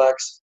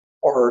reflex,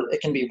 or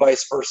it can be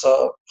vice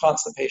versa,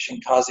 constipation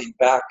causing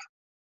back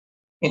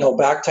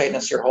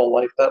tightness your whole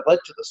life that led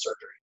to the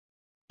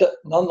surgery.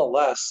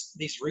 Nonetheless,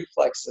 these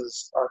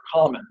reflexes are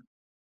common.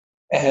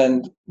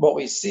 And what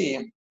we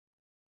see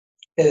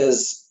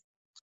is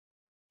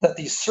that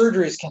these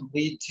surgeries can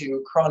lead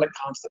to chronic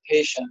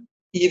constipation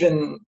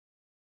even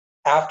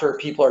after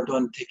people are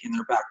done taking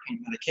their back pain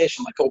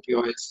medication like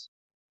opioids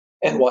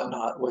and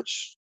whatnot,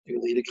 which do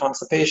lead to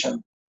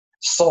constipation.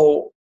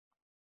 So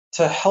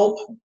to help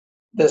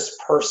this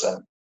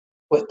person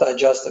with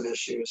digestive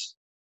issues,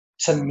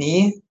 to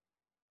me,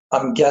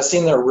 I'm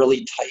guessing they're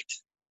really tight,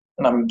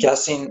 and I'm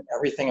guessing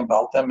everything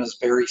about them is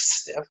very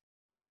stiff.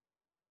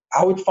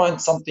 I would find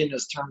something in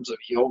terms of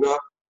yoga,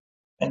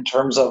 in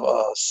terms of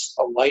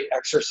a light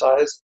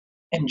exercise,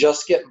 and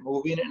just get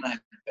moving, and I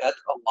bet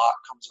a lot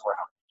comes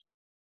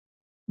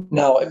around.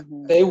 Now, if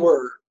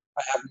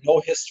I have no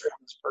history on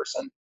this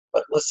person,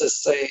 but let's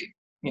just say,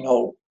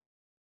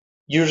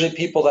 usually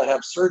people that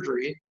have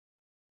surgery,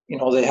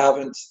 they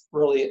haven't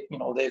really,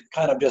 they've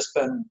kind of just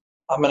been,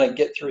 I'm going to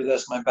get through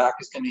this, my back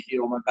is going to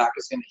heal, my back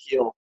is going to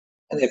heal,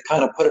 and they've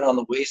kind of put it on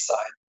the wayside.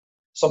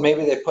 So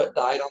maybe they put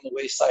diet on the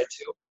wayside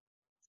too.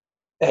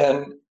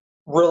 And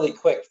really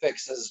quick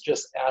fix is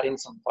just adding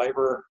some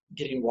fiber,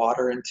 getting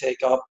water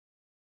intake up.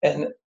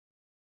 And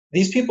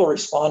these people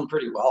respond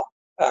pretty well,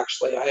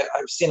 actually.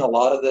 I've seen a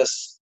lot of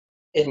this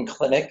in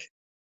clinic,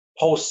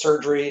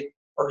 post-surgery,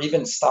 or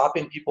even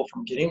stopping people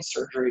from getting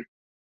surgery.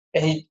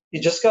 And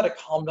you just got to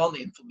calm down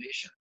the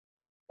inflammation.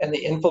 And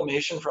the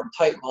inflammation from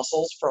tight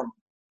muscles, from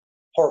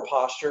poor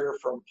posture,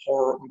 from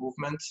poor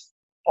movement,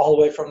 all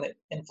the way from the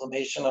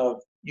inflammation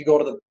of you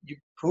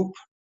poop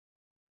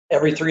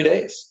every 3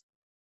 days.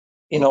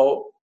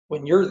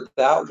 When you're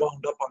that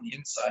wound up on the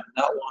inside and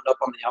not wound up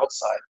on the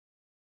outside,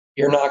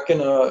 you're not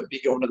going to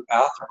be going to the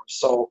bathroom.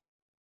 So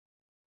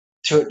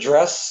to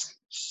address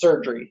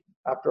surgery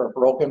after a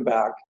broken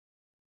back,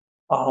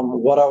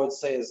 what I would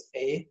say is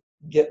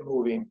get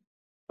moving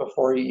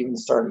before you even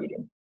start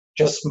eating.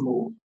 Just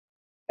move.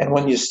 And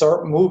when you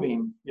start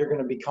moving, you're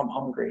going to become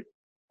hungry.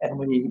 And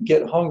when you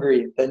get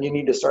hungry, then you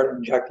need to start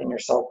injecting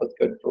yourself with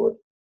good food.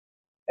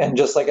 And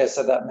just like I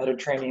said, that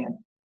Mediterranean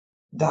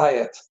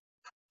diet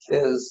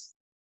is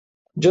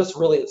just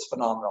really, it's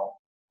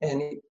phenomenal.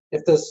 And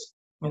if this,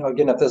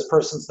 if this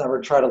person's never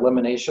tried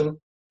elimination,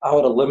 I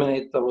would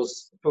eliminate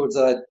those foods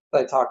that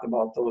I talked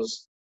about,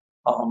 those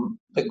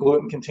the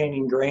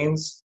gluten-containing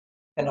grains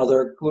and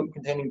other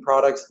gluten-containing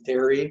products,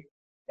 dairy,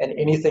 and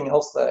anything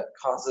else that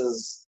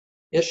causes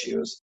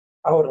issues.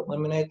 I would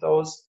eliminate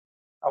those.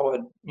 I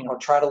would,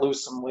 try to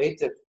lose some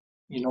weight if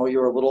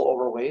you're a little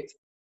overweight,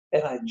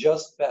 and I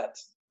just bet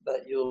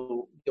that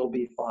you'll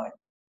be fine.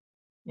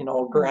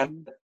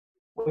 Granted,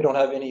 we don't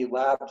have any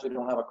labs, we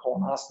don't have a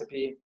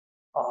colonoscopy.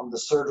 The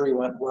surgery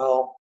went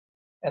well,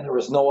 and there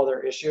was no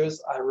other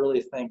issues. I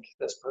really think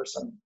this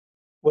person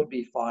would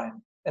be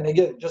fine. And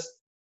again, just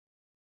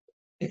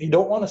if you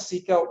don't want to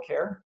seek out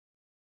care,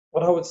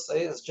 what I would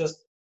say is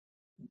just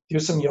do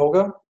some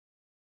yoga,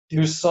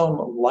 do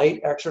some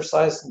light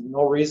exercise.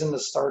 No reason to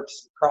start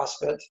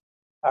CrossFit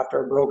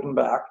after a broken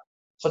back.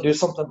 So do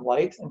something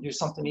light and do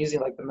something easy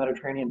like the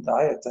Mediterranean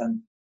diet.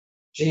 And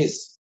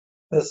geez,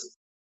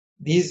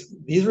 these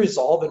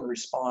resolve and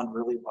respond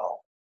really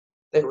well.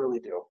 They really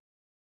do.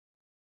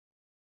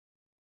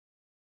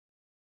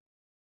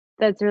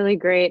 That's really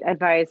great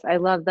advice. I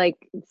love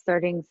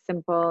starting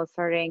simple,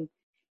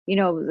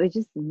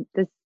 just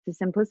the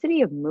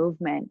simplicity of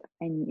movement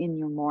in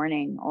your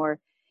morning, or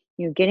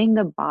getting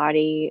the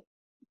body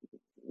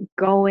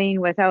going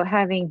without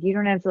you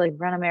don't have to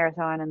run a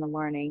marathon in the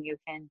morning. You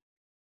can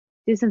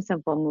do some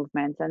simple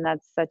movements, and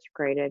that's such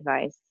great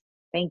advice.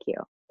 Thank you.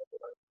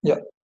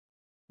 Yeah,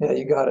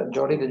 you got it.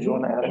 Jodi, did you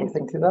want to add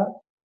anything to that?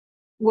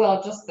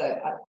 Well, just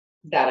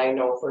that I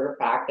know for a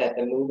fact that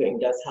the moving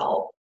does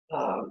help.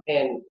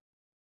 And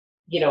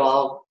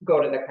I'll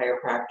go to the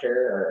chiropractor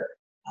or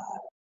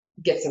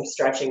get some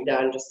stretching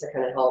done just to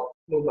kind of help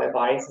move my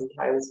body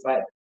sometimes,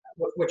 but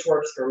which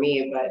works for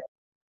me. But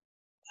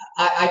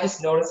I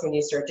just notice when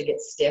you start to get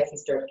stiff, you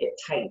start to get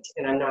tight,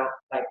 and I'm not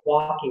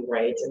walking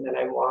right, and then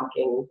I'm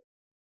walking,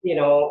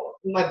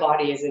 my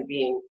body isn't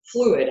being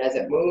fluid as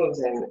it moves,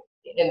 and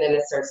then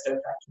it starts to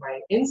affect my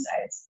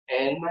insides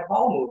and my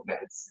bowel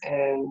movements,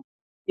 and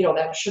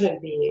it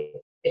shouldn't be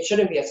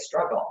a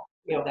struggle.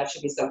 That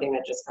should be something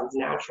that just comes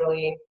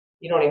naturally.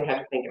 You don't even have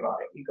to think about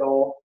it. You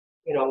go,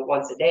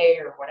 once a day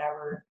or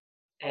whatever,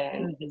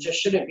 and it just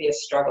shouldn't be a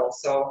struggle.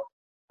 So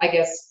I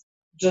guess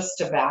just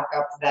to back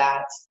up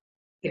that,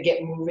 the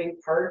get moving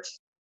part,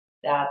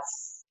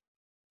 that's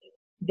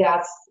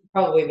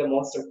probably the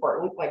most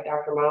important, like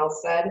Dr.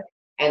 Myles said,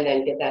 and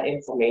then get that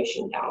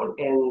inflammation down.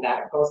 And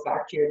that goes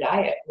back to your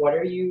diet. What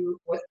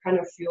kind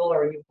of fuel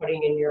are you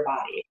putting in your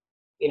body?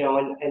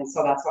 And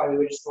so that's why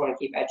we just want to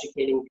keep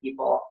educating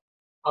people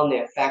on the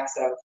effects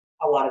of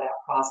a lot of that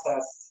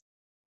processed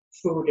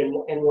food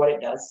and what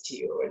it does to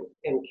you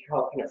and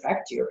how it can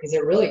affect you, because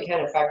it really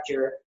can affect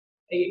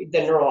the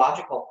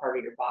neurological part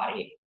of your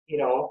body, you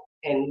know.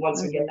 And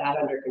once we get that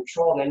under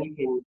control, then you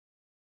can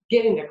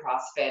get into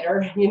CrossFit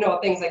or, you know,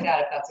 things like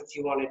that if that's what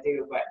you want to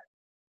do. But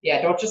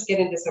yeah, don't just get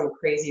into some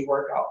crazy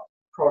workout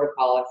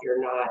protocol if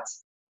you're not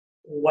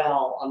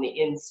well on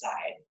the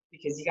inside,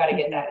 because you got to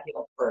get that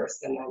healed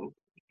first, and then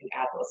you can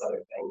add those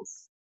other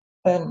things.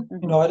 And,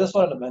 you know, I just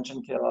wanted to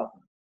mention, Kayla,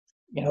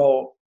 you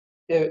know,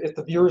 if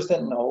the viewers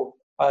didn't know,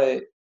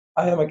 I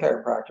am a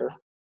chiropractor.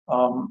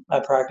 I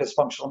practice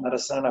functional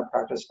medicine, I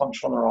practice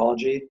functional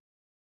neurology,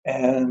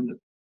 and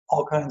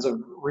all kinds of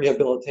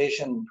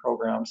rehabilitation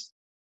programs.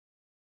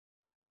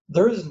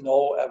 There is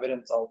no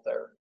evidence out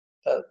there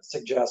that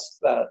suggests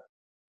that,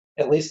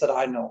 at least that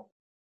I know,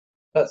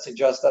 that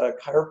suggests that a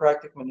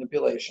chiropractic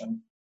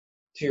manipulation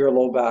to your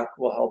low back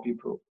will help you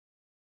poop.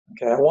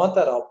 Okay, I want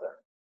that out there.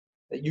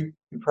 That you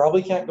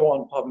probably can't go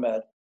on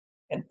PubMed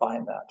and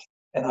find that,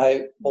 and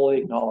I fully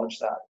acknowledge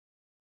that.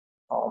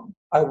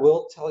 I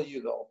will tell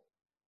you though,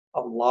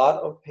 a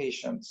lot of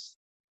patients,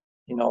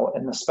 you know,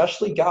 and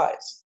especially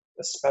guys,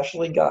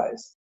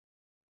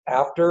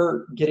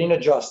 after getting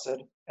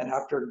adjusted and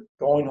after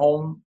going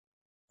home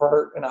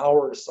for an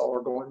hour or so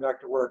or going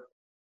back to work,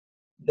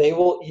 they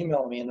will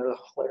email me, and they're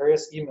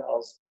hilarious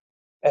emails,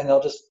 and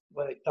they'll just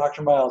like,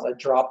 Dr. Myles, I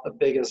dropped the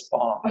biggest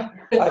bomb.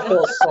 I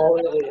feel so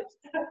relieved.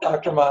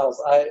 Dr.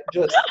 Myles, I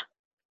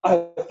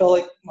feel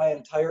like my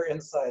entire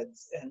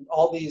insides and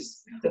all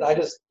these, did I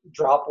just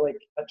drop like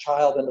a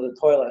child into the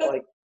toilet?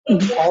 Like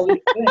all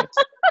these things,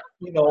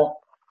 you know,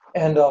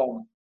 and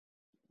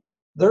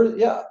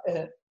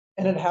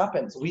and it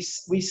happens. We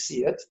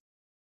see it.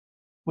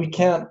 We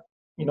can't,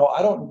 you know,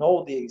 I don't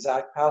know the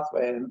exact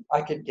pathway, and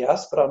I could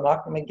guess, but I'm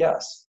not going to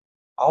guess.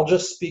 I'll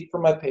just speak for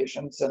my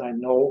patients, and I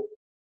know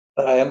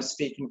that I am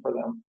speaking for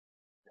them,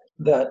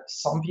 that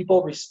some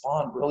people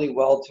respond really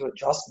well to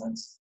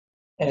adjustments,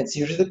 and it's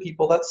usually the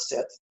people that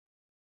sit,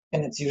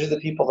 and it's usually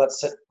the people that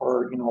sit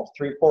for, you know,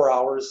 3-4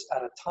 hours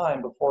at a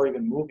time before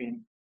even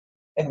moving,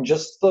 and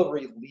just the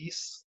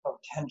release of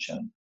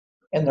tension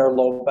in their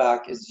low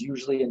back is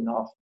usually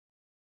enough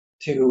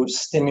to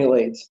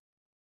stimulate,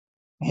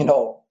 you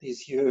know, these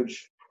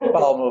huge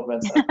bowel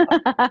movements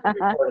that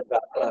reported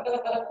back.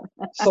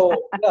 So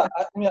yeah,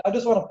 I mean, I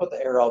just want to put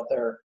the air out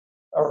there,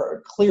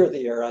 or clear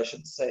the air, I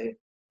should say,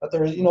 that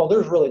there's, you know,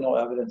 there's really no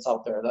evidence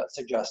out there that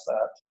suggests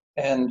that,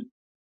 and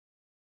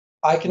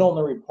I can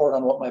only report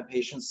on what my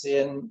patients see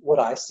and what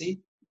I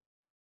see,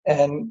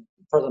 and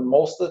for the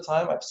most of the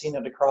time, I've seen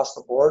it across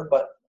the board.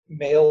 But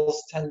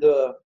males tend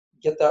to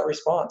get that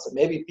response, and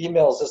maybe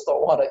females just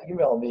don't want to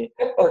email me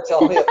or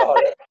tell me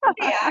about it.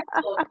 Yeah,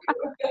 I told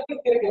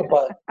you.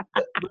 But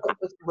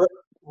it's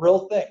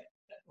real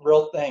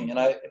thing, and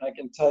I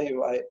can tell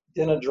you, I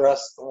didn't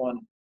address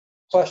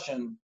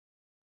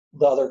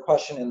the other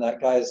question in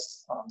that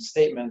guy's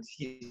statement.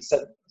 He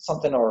said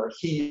something, or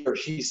he or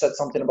she said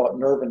something about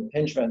nerve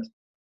impingement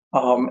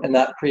in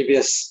that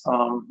previous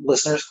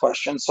listener's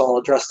question. So I'll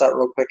address that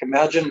real quick.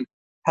 Imagine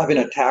having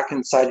a tack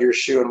inside your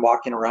shoe and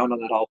walking around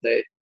on it all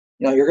day.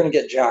 You know, you're going to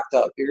get jacked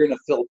up. You're going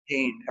to feel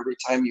pain every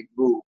time you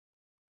move.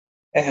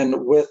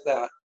 And with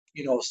that,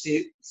 you know,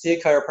 see a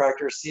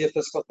chiropractor, see a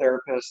physical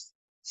therapist,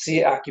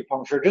 see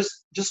acupuncture.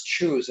 Just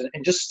choose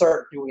and just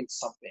start doing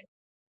something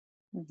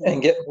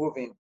and get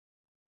moving.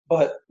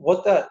 But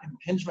what that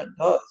impingement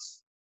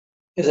does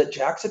is it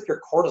jacks up your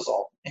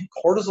cortisol, and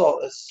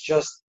cortisol is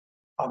just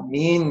a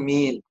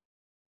mean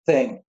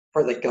thing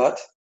for the gut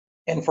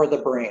and for the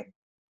brain.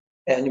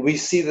 And we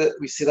see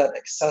that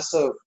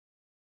excessive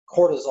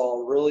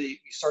cortisol really,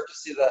 you start to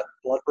see that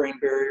blood-brain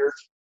barrier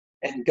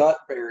and gut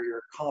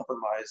barrier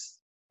compromise,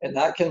 and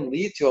that can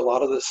lead to a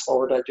lot of this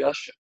slower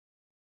digestion.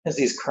 As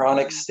these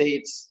chronic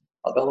states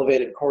of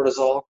elevated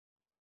cortisol,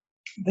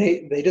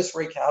 they just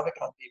wreak havoc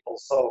on people.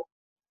 So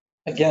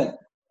again,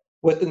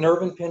 with the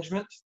nerve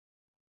impingement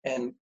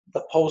and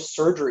the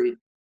post-surgery,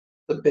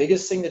 the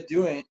biggest thing to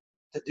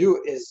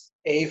do is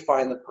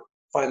find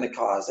the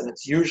cause, and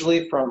it's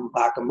usually from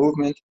lack of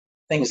movement.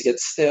 Things get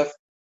stiff,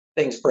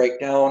 things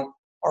break down,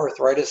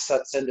 arthritis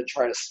sets in to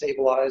try to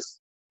stabilize,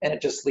 and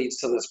it just leads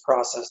to this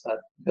process that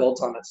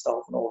builds on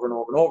itself and over and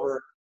over and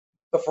over.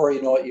 Before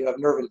you know it, you have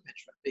nerve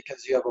impingement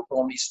because you have a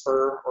bony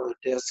spur or a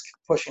disc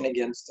pushing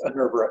against a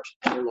nerve root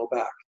in your low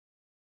back.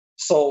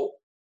 So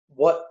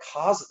what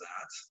caused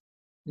that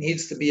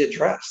needs to be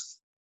addressed.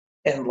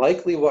 And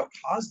likely what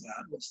caused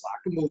that was lack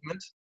of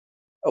movement,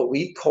 a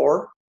weak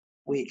core,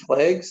 weak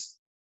legs,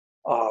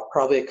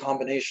 probably a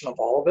combination of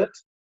all of it.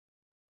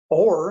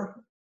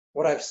 Or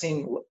what I've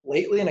seen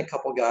lately in a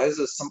couple guys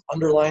is some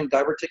underlying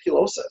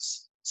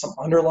diverticulosis, some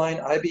underlying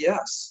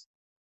IBS.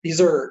 These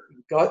are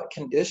gut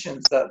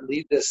conditions that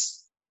lead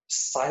this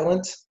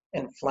silent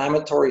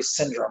inflammatory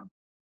syndrome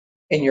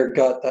in your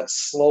gut that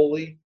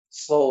slowly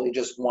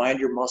just wind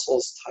your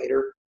muscles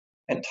tighter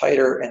and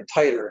tighter and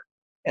tighter.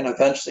 And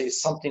eventually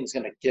something's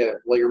going to give.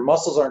 Well, your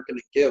muscles aren't going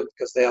to give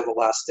because they have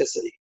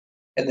elasticity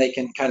and they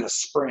can kind of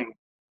spring,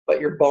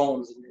 but your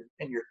bones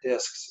and your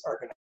discs are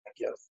going to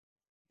give,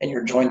 and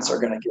your joints are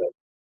going to give.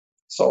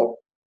 So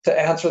to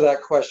answer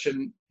that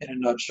question in a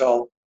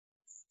nutshell,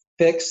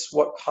 fix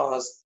what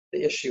caused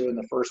the issue in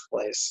the first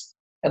place,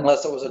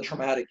 unless it was a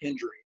traumatic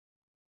injury.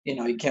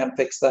 You can't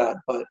fix that,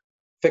 but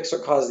fix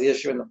what caused the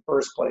issue in the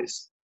first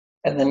place,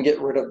 and then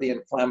get rid of the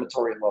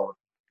inflammatory load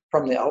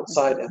from the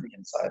outside and the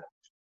inside.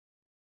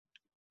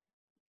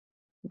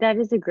 That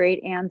is a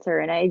great answer.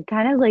 And it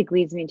kind of like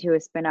leads me to a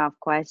spin-off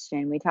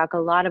question. We talk a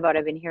lot about,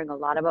 I've been hearing a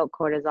lot about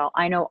cortisol.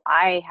 I know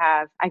I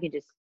can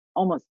just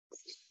almost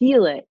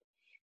feel it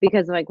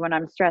because like when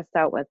I'm stressed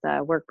out with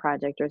a work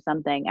project or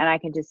something, and I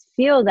can just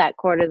feel that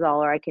cortisol,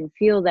 or I can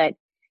feel that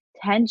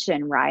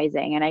tension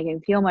rising, and I can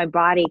feel my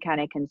body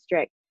kind of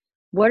constrict.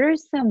 What are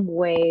some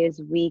ways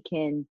we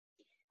can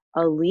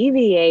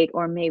alleviate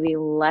or maybe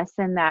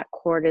lessen that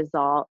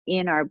cortisol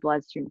in our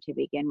bloodstream to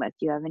begin with?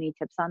 Do you have any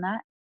tips on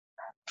that?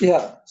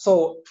 Yeah,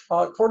 so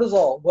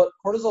cortisol, what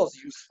cortisol is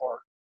used for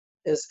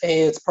is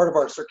it's part of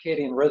our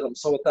circadian rhythm.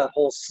 So with that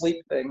whole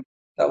sleep thing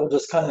that we'll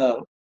just kind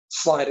of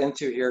slide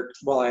into here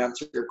while I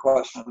answer your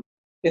question,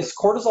 is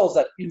cortisol is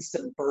that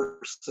instant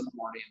burst in the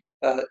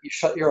morning. You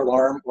shut your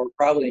alarm, or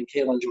probably in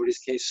Kayla and Jodi's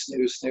case,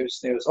 snooze, snooze,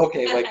 snooze.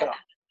 Okay, wake up.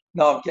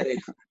 No, I'm kidding.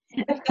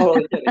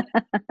 Totally kidding.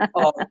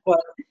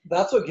 But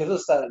that's what gives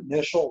us that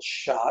initial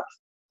shot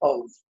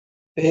of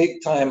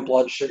big time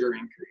blood sugar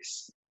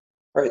increase.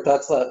 Right,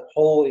 that's that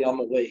holy, I'm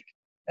awake.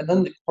 And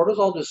then the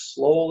cortisol just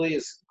slowly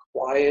is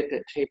quiet,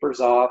 it tapers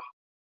off,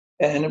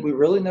 and we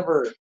really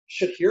never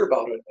should hear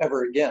about it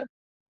ever again.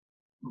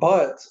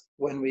 But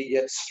when we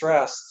get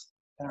stressed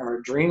and our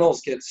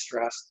adrenals get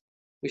stressed,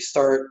 we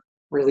start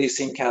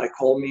releasing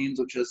catecholamines,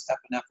 which is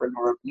epinephrine,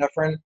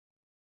 norepinephrine,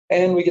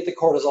 and we get the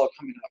cortisol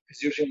coming up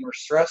because usually when we're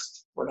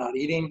stressed, we're not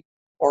eating,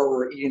 or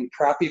we're eating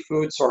crappy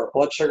food, so our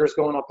blood sugar is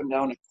going up and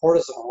down, and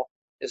cortisol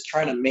is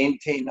trying to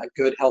maintain a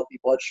good, healthy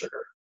blood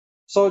sugar.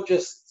 So it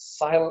just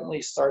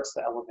silently starts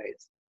to elevate.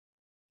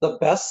 The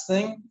best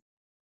thing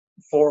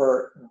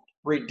for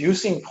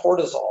reducing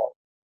cortisol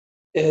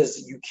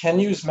is you can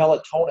use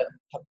melatonin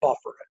to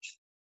buffer it.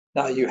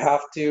 Now you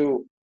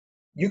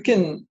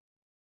can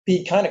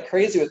be kind of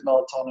crazy with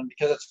melatonin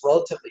because it's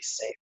relatively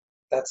safe.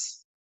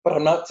 But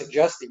I'm not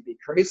suggesting be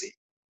crazy.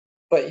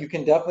 But you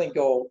can definitely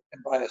go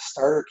and buy a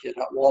starter kit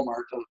at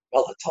Walmart of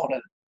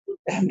melatonin,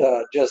 and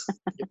you're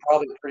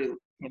probably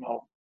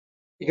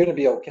you're going to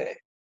be okay,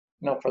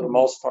 for the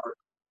most part.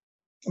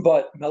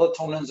 But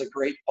melatonin is a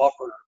great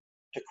buffer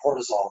to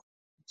cortisol.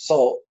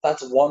 So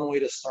that's one way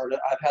to start it.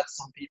 I've had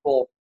some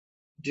people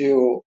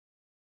do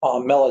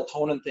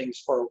melatonin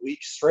things for a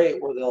week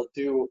straight, where they'll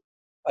do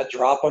a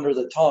drop under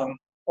the tongue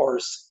or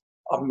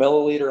a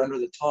milliliter under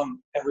the tongue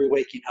every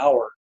waking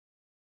hour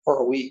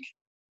for a week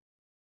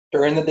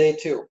during the day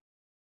too.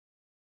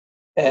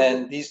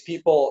 And these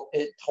people,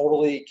 it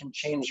totally can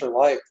change their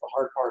life. The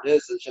hard part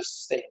is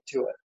just staying to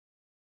it.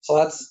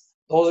 So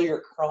those are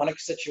your chronic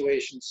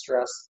situation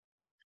stress,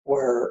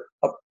 where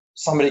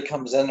somebody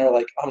comes in, they're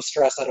like, I'm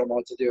stressed, I don't know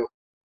what to do.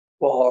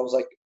 Well, I was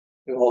like,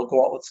 well,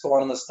 let's go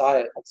on this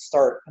diet, let's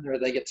start.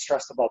 And they get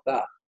stressed about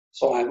that.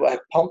 So I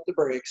pumped the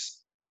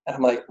brakes, and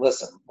I'm like,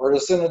 listen, we're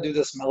just going to do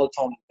this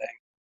melatonin thing.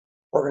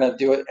 We're going to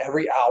do it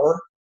every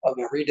hour of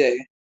every day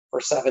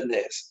for 7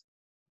 days.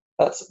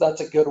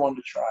 That's a good one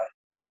to try.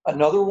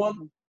 Another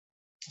one,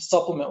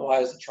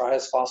 supplement-wise, to try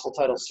is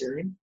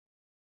phosphatidylserine,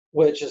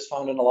 which is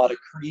found in a lot of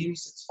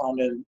creams. It's found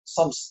in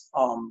some,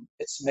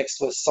 it's mixed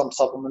with some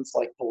supplements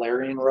like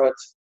valerian root,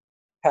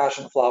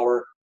 passion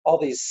flower, all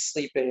these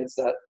sleep aids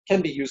that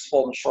can be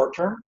useful in the short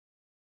term,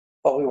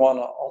 but we want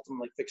to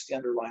ultimately fix the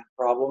underlying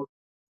problem.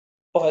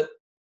 But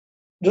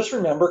just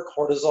remember,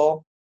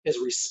 cortisol is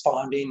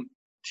responding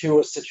to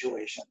a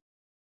situation.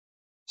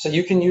 So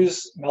you can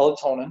use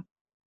melatonin,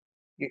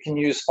 you can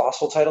use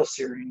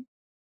phosphatidylserine,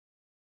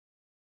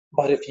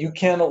 but if you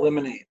can't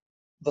eliminate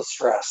the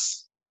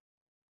stress,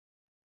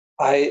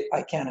 I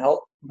can't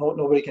help.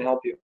 Nobody can help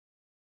you.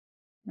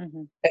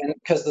 Mm-hmm. And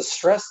because the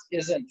stress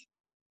isn't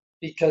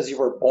because you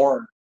were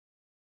born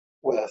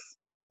with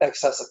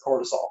excessive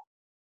cortisol,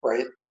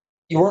 right?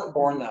 You weren't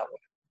born that way.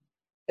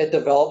 It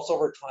develops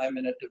over time,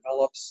 and it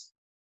develops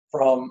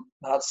from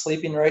not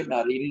sleeping right,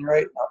 not eating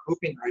right, not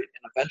pooping right,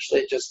 and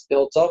eventually it just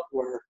builds up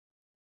where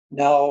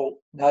now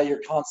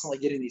you're constantly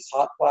getting these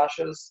hot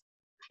flashes,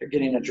 you're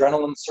getting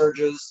adrenaline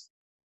surges,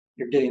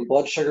 you're getting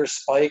blood sugar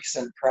spikes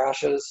and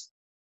crashes.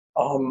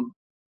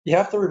 You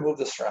have to remove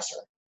the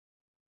stressor.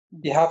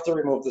 You have to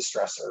remove the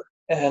stressor.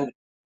 And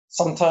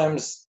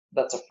sometimes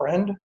that's a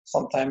friend,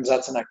 sometimes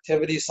that's an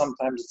activity,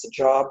 sometimes it's a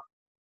job.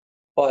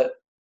 But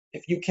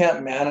if you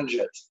can't manage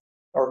it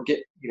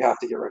you have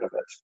to get rid of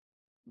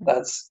it.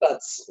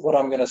 That's what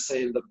I'm going to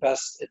say, the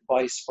best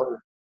advice for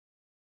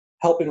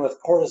helping with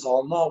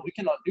cortisol. No, we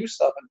cannot do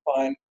stuff and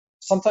find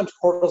sometimes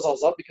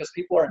cortisol's up because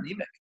people are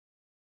anemic.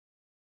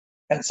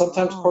 And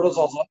sometimes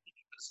cortisol's up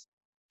because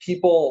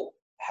people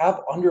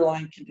have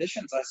underlying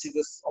conditions. I see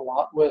this a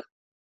lot with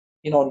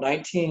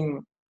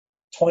 19,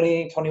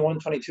 20, 21,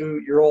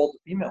 22-year-old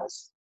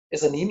females,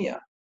 is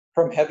anemia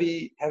from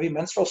heavy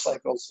menstrual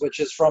cycles, which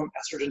is from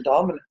estrogen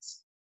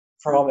dominance,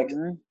 from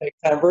Mhm.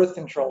 kind of birth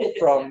control,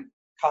 from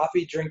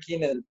coffee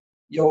drinking and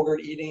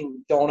yogurt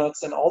eating,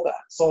 donuts and all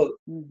that. So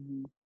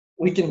Mhm.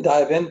 we can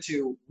dive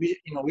into,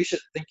 we should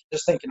think,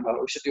 just thinking about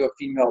it, we should do a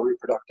female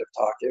reproductive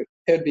talk.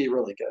 It'd be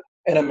really good.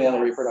 And a male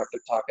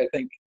reproductive talk. I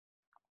think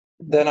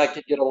then I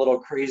could get a little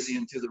crazy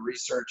into the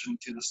research and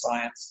to the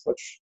science,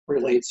 which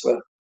relates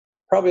with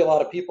probably a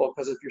lot of people,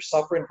 because if you're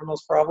suffering from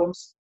those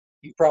problems,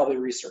 you probably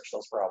research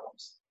those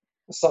problems.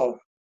 So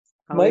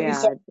Oh might be yeah.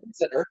 something to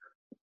consider.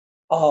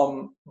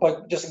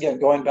 But just again,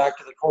 going back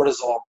to the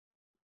cortisol,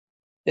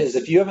 is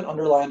if you have an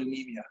underlying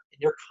anemia and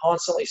you're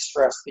constantly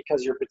stressed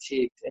because you're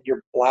fatigued and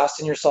you're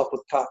blasting yourself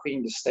with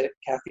caffeine to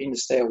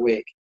stay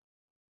awake.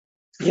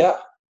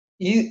 Yeah,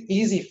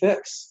 easy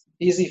fix.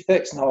 Easy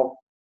fix. Now,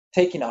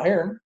 taking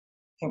iron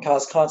can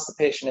cause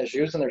constipation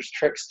issues, and there's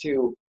tricks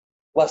to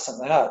lessen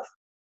that.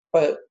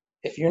 But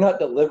if you're not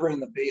delivering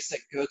the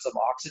basic goods of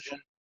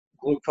oxygen,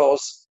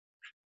 glucose,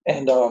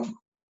 and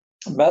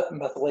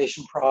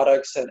methylation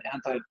products and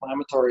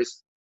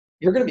anti-inflammatories,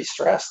 you're going to be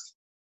stressed.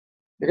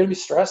 You're going to be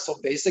stressed. So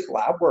basic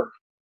lab work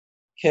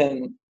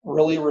can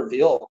really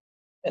reveal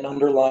an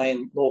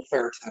underlying low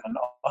ferritin, an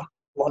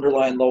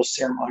underlying low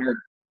serum iron.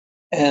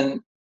 And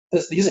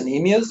these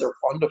anemias are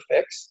fun to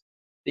fix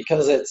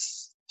because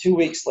it's 2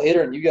 weeks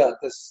later and you got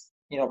this,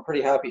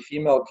 pretty happy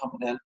female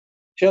coming in.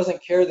 She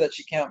doesn't care that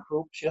she can't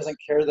poop. She doesn't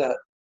care that,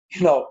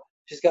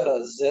 she's got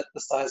a zit the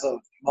size of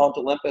Mount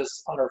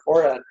Olympus on her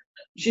forehead.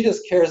 She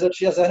just cares that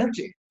she has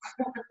energy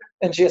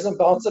and she isn't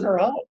bouncing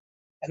around.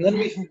 And then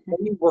we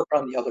work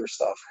on the other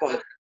stuff.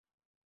 But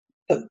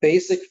the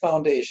basic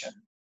foundation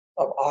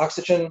of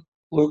oxygen,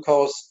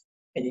 glucose,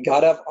 and you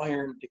got to have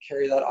iron to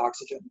carry that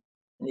oxygen.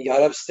 And you got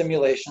to have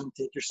stimulation,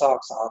 take your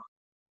socks off.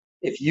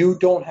 If you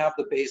don't have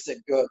the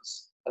basic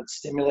goods that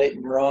stimulate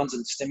neurons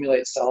and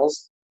stimulate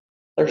cells,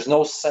 there's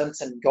no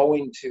sense in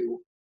going to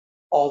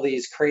all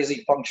these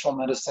crazy functional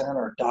medicine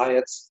or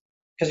diets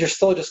because you're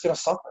still just going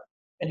to suffer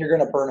and you're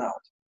going to burn out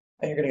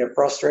and you're going to get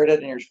frustrated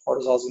and your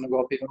cortisol is going to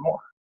go up even more.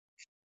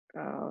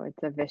 Oh,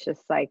 it's a vicious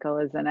cycle,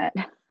 isn't it?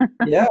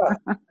 Yeah.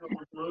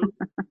 Mhm.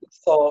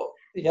 So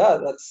yeah,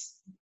 that's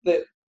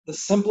the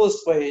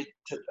simplest way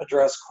to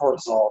address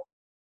cortisol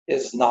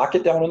is knock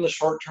it down in the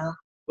short term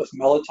with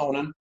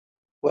melatonin,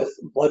 with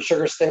blood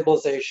sugar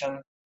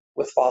stabilization,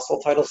 with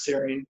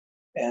phosphatidylserine,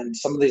 and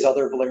some of these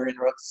other valerian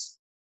roots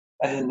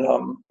and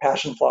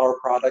passion flower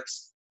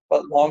products.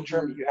 But long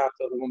term, Mhm. you have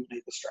to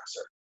eliminate the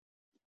stressor.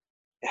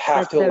 You have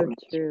That's to so eliminate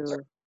the stressor.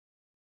 true.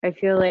 I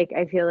feel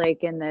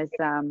like in this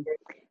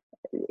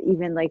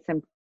even like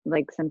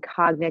some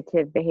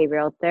cognitive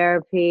behavioral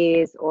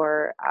therapies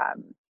or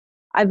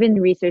I've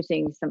been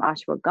researching some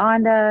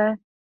ashwagandha.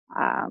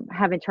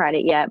 Haven't tried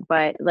it yet,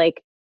 but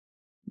like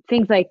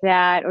things like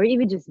that, or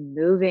even just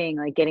moving,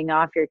 like getting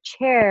off your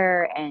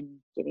chair and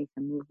getting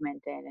some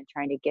movement in and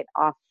trying to get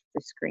off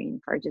the screen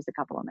for just a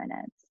couple of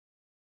minutes.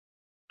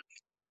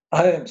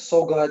 I am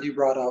so glad you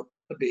brought up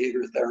the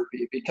behavior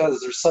therapy because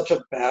there's such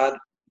a bad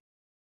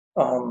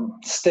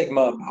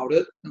stigma about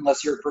it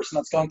unless you're a person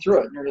that's gone through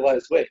it and you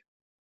realize, wait,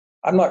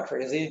 I'm not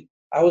crazy.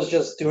 I was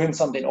just doing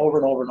something over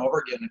and over and over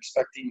again,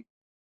 expecting,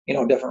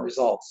 different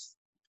results.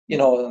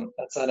 And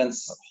that's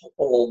that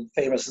old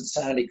famous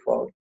insanity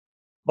quote.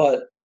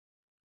 But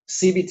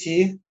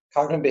CBT,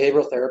 cognitive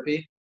behavioral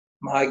therapy,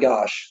 my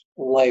gosh,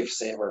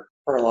 lifesaver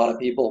for a lot of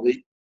people.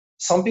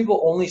 Some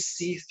people only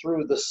see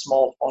through the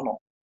small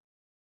funnel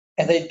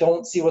and they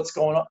don't see what's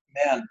going on.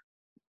 Man,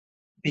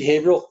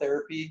 behavioral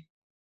therapy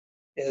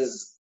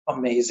is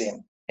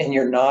amazing. And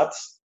you're not,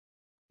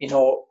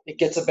 it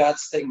gets a bad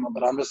stigma,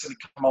 but I'm just going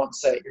to come out and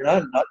say, you're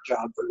not a nut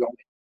job for going.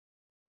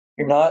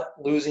 You're not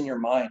losing your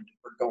mind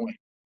for going.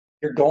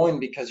 You're going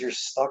because you're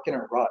stuck in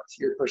a rut.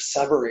 You're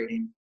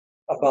perseverating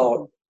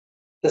about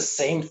the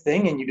same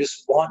thing and you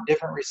just want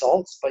different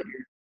results. But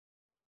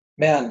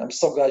man, I'm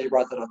so glad you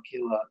brought that up,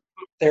 Keela.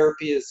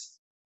 Therapy is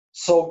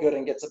so good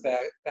and gets a bad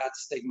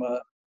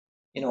stigma,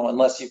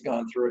 unless you've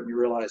gone through it and you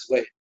realize,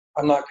 wait,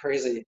 I'm not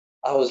crazy.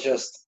 I was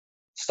just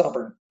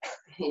stubborn,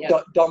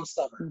 Yeah. dumb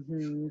stubborn,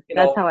 Hmm. you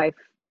That's know.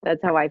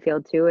 how I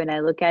feel too. And I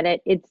look at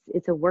it,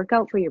 it's a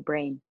workout for your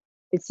brain.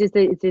 It's just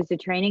a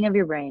training of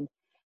your brain.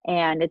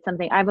 And it's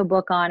something I have a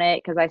book on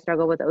it because I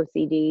struggle with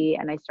OCD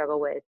and I struggle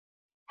with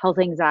health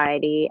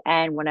anxiety.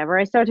 And whenever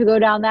I start to go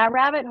down that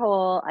rabbit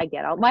hole, I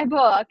get out my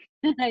book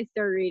and I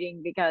start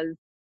reading because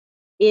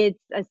it's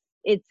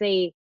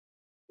a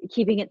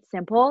keeping it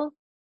simple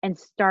and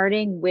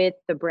starting with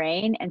the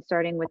brain and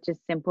starting with just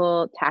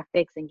simple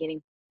tactics and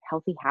getting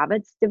healthy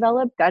habits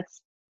developed.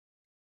 That's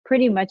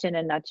pretty much in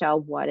a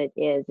nutshell what it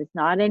is. It's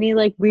not any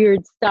like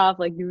weird stuff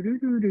like do do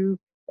do do.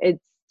 It's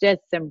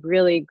just some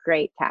really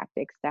great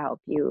tactics to help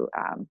you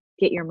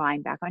get your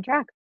mind back on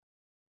track.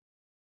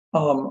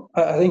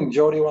 I think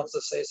Jodi wants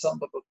to say something,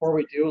 but before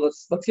we do,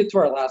 let's get to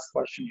our last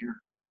question here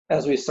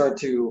as we start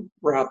to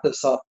wrap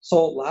this up.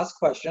 So last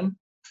question,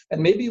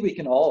 and maybe we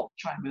can all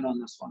chime in on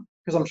this one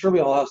because I'm sure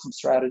we all have some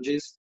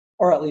strategies,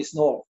 or at least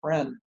know a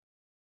friend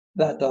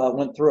that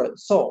went through it.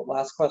 So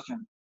last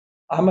question: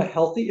 I'm a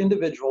healthy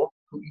individual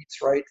who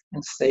eats right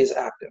and stays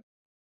active.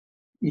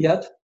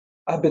 Yet,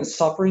 I've been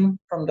suffering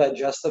from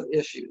digestive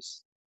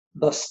issues,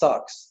 the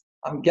stucks.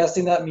 I'm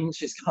guessing that means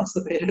she's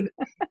constipated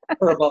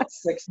for about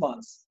 6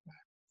 months.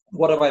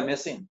 What am I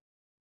missing?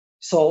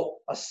 So,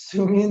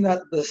 assuming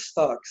that the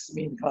stucks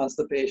mean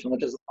constipation,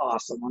 which is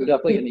awesome, I'm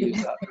definitely going to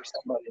use that for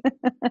somebody.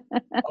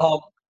 Um,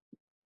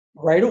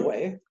 right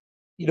away,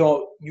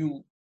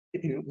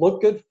 if you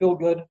look good, feel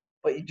good,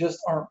 but you just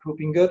aren't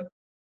pooping good,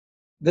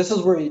 this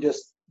is where you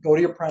just go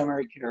to your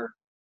primary care.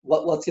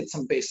 Let's get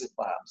some basic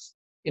labs.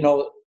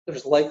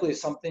 There's likely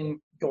something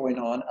going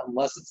on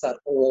unless it's that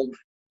old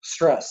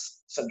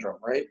stress syndrome,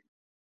 right?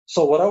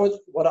 So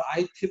what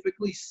I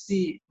typically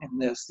see in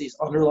these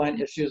underlying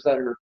issues that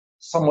are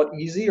somewhat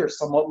easy or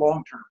somewhat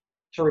long term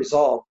to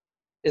resolve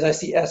is I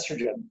see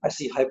estrogen, I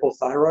see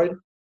hypothyroid,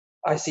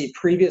 I see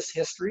previous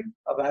history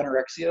of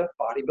anorexia,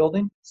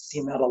 bodybuilding,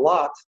 seen that a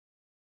lot.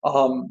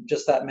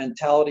 Just that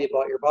mentality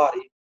about your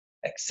body.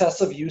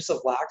 Excessive use of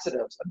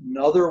laxatives,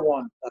 another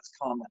one that's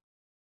common.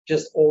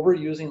 Just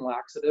overusing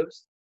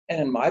laxatives,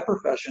 and in my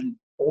profession,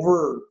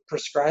 over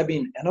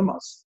prescribing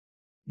enemas.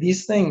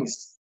 These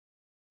things,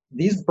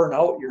 these burn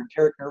out your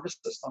enteric nervous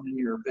system and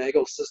your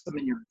vagal system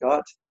in your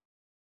gut,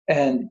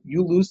 and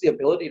you lose the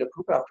ability to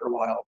poop after a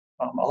while.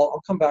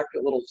 I'll come back to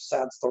a little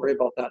sad story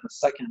about that in a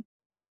second.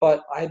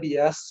 But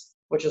IBS,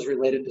 which is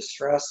related to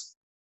stress,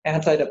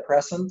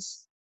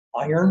 antidepressants,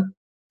 iron,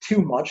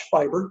 too much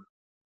fiber,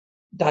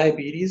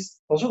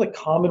 diabetes, those are the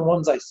common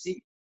ones I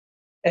see.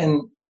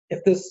 And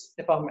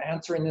if I'm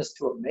answering this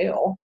to a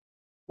male,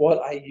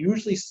 what I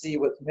usually see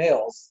with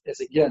males is,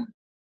 again,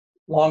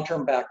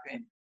 long-term back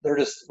pain. They're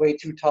just way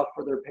too tough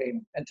for their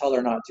pain until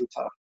they're not too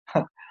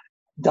tough.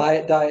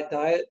 Diet.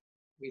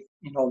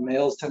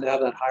 Males tend to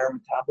have that higher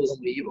metabolism.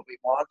 We eat what we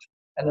want,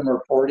 and then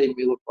we're 40 and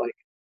we look like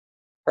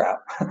crap,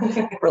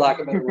 for lack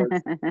of better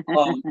words.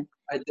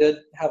 I did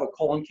have a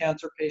colon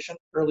cancer patient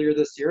earlier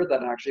this year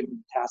that actually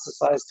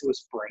metastasized to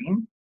his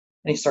brain,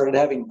 and he started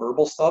having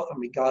verbal stuff, and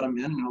we got him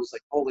in, and I was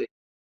like, holy,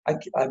 I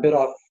bit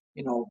off,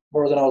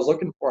 more than I was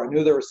looking for. I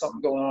knew there was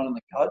something going on in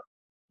the gut,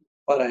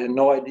 but I had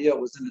no idea it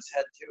was in his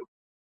head too.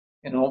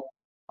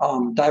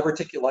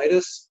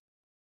 Diverticulitis,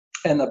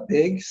 and the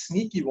big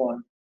sneaky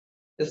one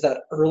is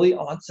that early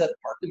onset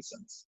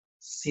Parkinson's.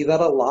 See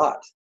that a lot.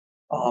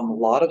 A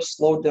lot of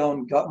slowed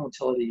down gut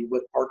motility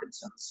with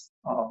Parkinson's.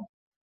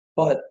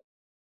 But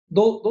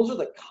those are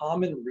the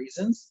common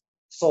reasons.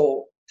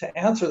 So to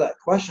answer that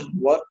question,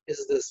 what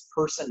is this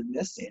person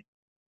missing?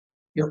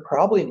 You're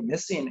probably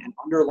missing an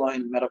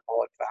underlying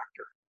metabolic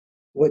factor,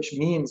 which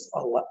means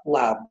a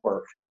lab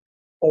work,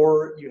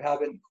 or you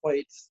haven't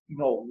quite,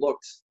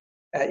 looked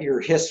at your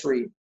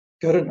history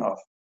good enough.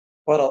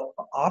 But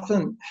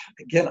oftentimes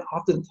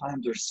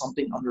there's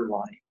something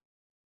underlying.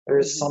 There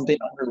is something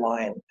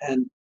underlying,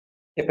 and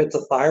if it's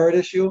a thyroid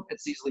issue,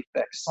 it's easily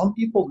fixed. Some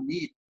people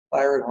need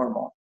thyroid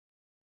hormone,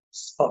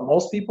 but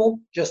most people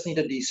just need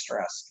to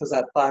de-stress because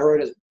that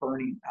thyroid is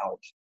burning out.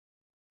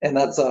 And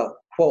that's a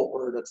quote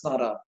word. It's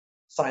not a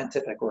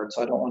scientific word,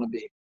 so I don't want to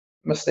be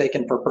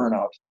mistaken for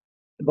burnout.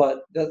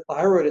 But the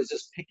thyroid is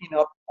just picking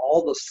up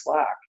all the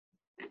slack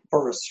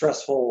for a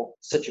stressful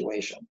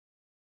situation.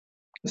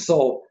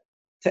 So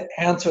to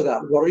answer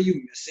that, what are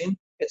you missing?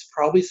 It's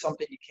probably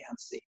something you can't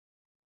see.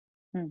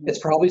 It's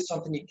probably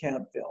something you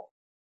can't feel.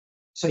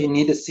 So you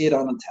need to see it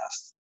on a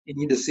test. You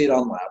need to see it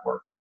on lab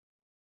work.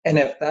 And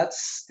if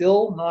that's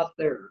still not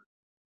there,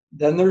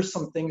 then there's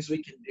some things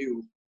we can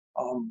do.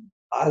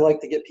 I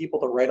like to get people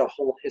to write a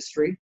whole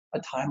history,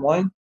 a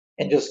timeline,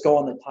 and just go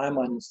on the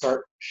timeline and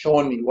start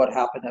showing me what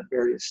happened at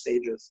various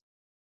stages.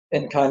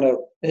 And kind of,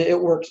 it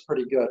works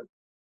pretty good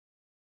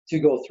to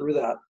go through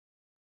that.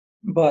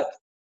 But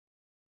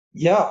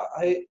yeah,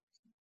 I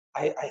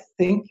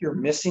think you're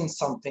missing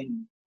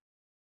something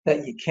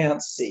that you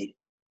can't see.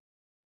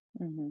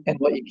 And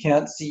what you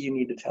can't see, you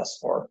need to test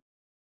for.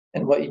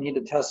 And what you need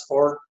to test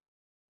for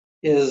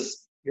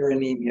is your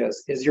anemias,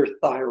 is your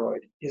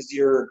thyroid, is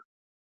your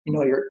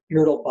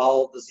irritable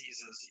bowel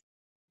diseases,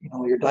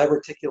 your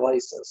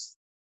diverticulosis,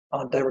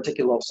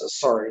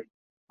 sorry.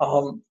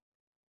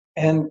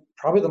 And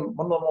probably one of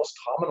the most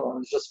common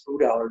ones is just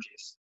food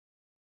allergies.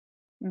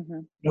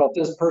 If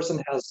this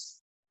person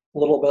has a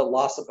little bit of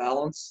loss of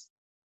balance,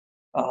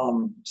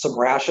 some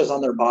rashes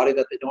on their body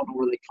that they don't know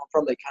where they come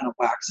from, they kind of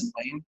wax and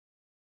wane.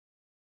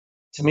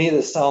 To me,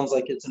 this sounds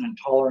like it's an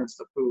intolerance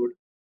to food,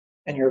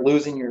 and you're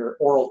losing your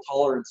oral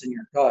tolerance in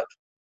your gut.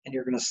 And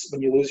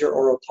when you lose your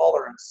oral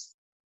tolerance,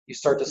 you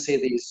start to see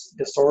these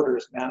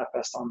disorders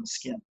manifest on the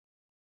skin.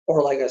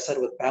 Or like I said,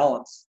 with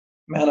balance,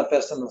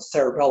 manifest in the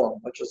cerebellum,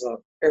 which is an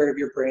area of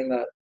your brain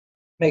that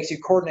makes you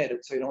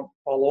coordinated so you don't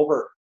fall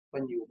over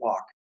when you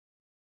walk.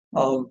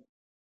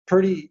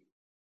 Pretty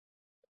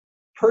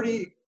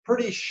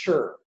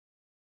sure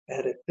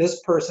that if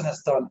this person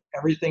has done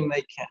everything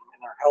they can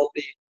and they're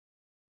healthy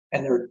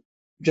and they're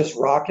just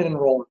rocking and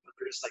rolling, but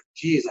they're just like,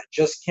 geez, I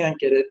just can't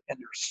get it, and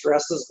their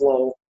stress is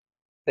low,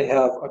 they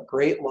have a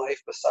great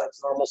life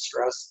besides normal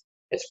stress,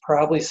 it's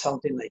probably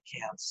something they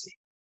can't see.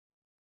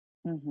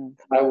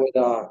 I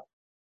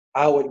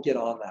would get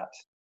on that.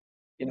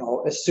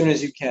 as soon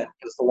as you can,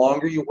 because the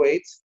longer you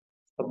wait,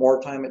 the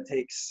more time it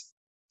takes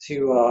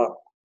to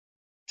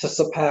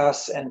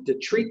surpass and to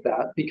treat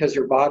that, because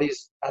your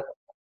body's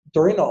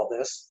during all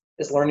this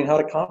is learning how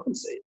to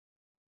compensate.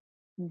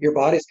 Your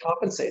body's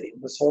compensating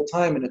this whole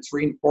time, and it's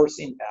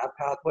reinforcing bad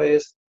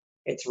pathways.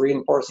 It's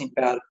reinforcing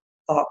bad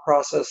thought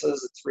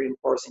processes. It's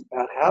reinforcing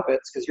bad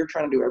habits, because you're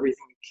trying to do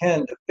everything you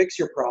can to fix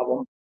your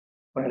problem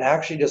when it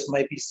actually just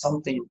might be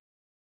something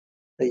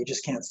that you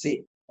just can't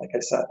see, like I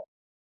said.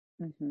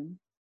 Mm-hmm.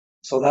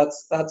 So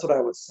that's what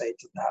I would say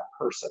to that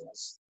person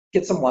is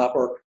get some lab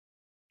work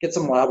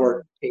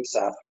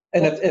ASAP.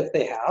 And if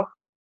they have,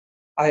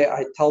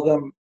 I tell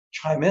them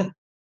chime in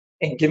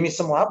and give me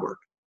some lab work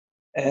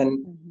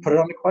and put it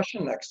on the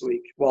question next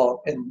week.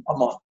 Well, in a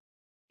month,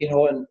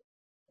 and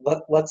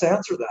let's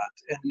answer that.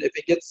 And if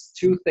it gets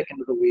too thick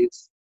into the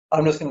weeds,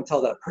 I'm just going to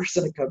tell that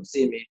person to come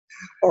see me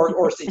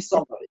or see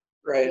somebody,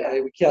 right?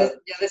 Yeah. We can't.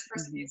 This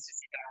person needs to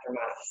see Dr.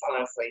 Myles,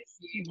 honestly.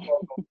 He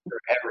will go through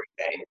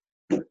everything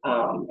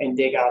and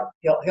dig out.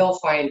 He'll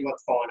find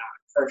what's going on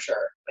for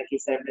sure. Like he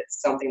said, if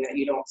it's something that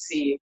you don't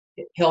see,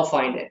 he'll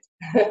find it.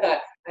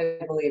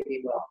 I believe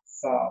he will.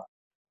 So,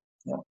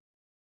 yeah.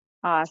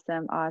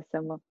 Awesome.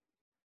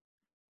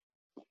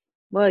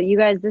 Well, you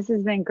guys, this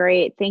has been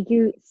great. Thank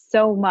you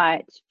so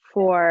much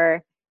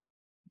for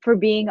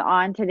being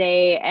on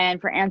today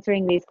and for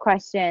answering these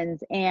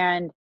questions.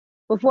 And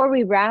before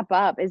we wrap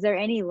up, is there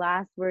any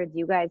last words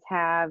you guys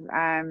have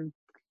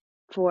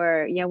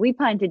for, we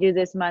plan to do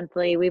this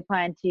monthly. We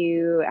plan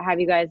to have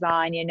you guys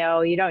on, you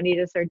don't need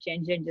a search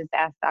engine, just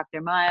ask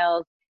Dr.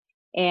 Myles.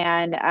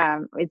 And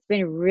it's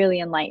been really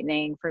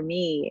enlightening for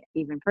me,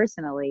 even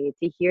personally,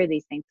 to hear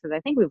these things, because I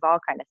think we've all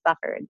kind of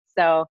suffered.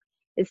 So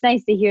it's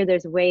nice to hear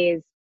there's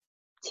ways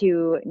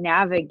to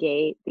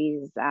navigate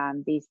these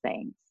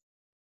things.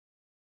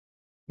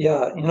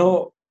 Yeah,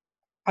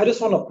 I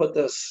just want to put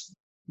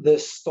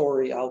this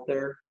story out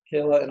there,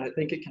 Kayla, and I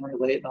think it can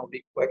relate, and I'll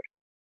be quick.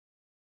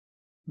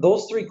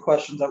 Those 3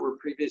 questions that were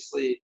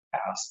previously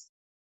asked,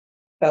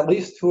 at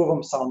least 2 of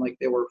them sound like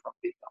they were from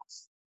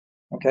females.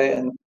 Okay,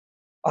 and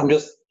I'm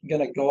just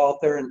going to go out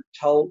there and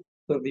tell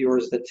the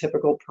viewers the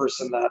typical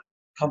person that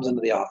comes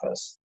into the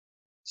office.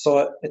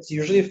 So it's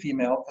usually a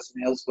female, because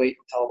males wait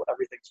until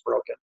everything's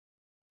broken.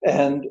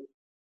 And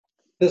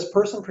this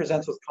person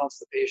presents with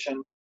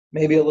constipation,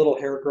 maybe a little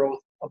hair growth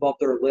above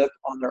their lip,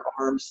 on their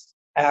arms,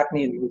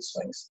 acne, and mood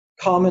swings.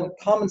 Common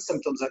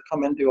symptoms that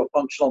come into a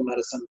functional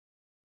medicine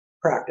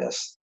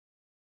practice.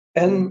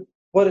 And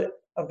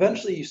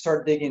eventually you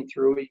start digging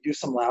through, you do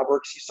some lab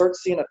work, you start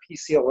seeing a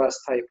PCOS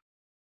type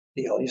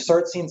deal. You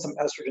start seeing some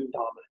estrogen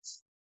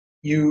dominance.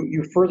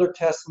 You further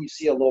test and you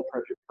see a low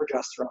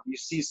progesterone. You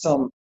see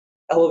some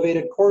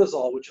elevated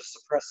cortisol, which is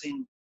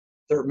suppressing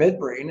their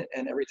midbrain,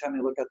 and every time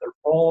they look at their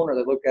phone or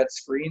they look at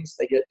screens,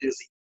 they get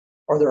dizzy,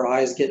 or their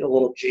eyes get a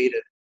little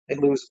jaded. They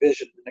lose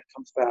vision, and it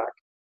comes back.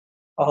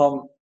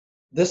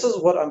 This is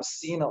what I'm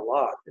seeing a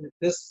lot. And if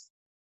this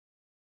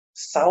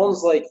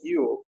sounds like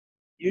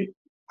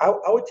I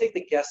would take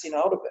the guessing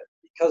out of it,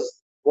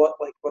 because what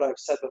I've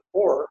said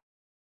before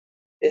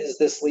is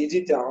this leads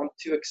you down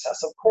to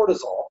excessive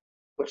cortisol,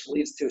 which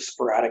leads to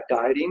sporadic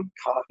dieting,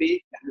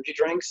 coffee, energy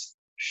drinks,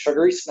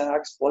 sugary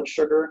snacks, blood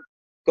sugar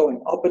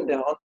going up and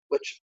down,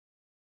 which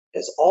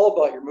is all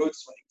about your mood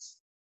swings.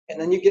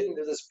 And then you get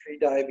into this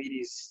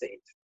pre-diabetes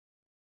state.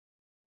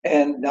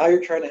 And now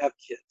you're trying to have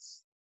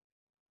kids.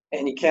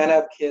 And you can't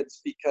have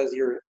kids because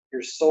you're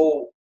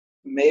so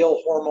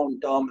male hormone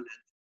dominant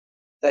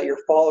that your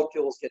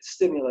follicles get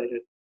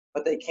stimulated,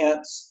 but they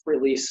can't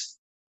release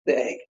the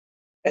egg.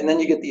 And then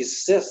you get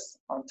these cysts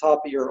on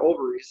top of your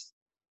ovaries,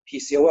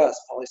 PCOS,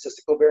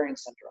 polycystic ovarian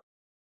syndrome.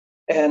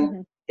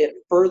 And it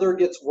further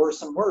gets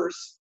worse and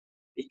worse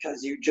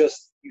because you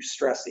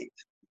stress eat.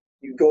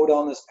 You go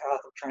down this path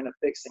of trying to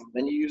fix things.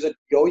 Then you use a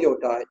yo-yo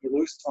diet, you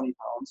lose 20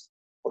 pounds.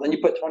 Well, then you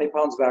put 20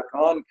 pounds back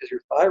on because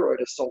your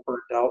thyroid is so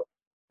burnt out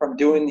from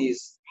doing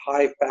these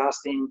high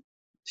fasting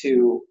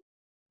to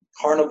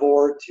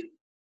carnivore to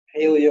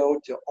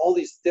paleo to all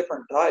these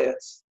different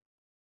diets.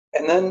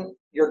 And then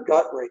your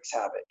gut wreaks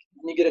havoc.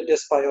 And you get a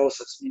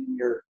dysbiosis, meaning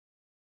your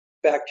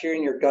bacteria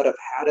in your gut have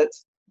had it.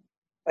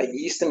 A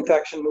yeast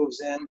infection moves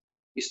in.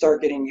 You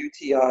start getting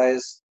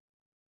UTIs.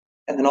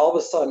 And then all of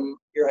a sudden,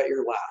 you're at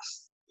your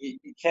last.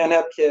 You can't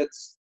have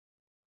kids.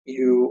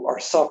 You are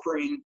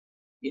suffering.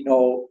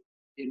 You're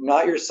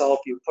not yourself.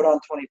 You put on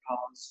 20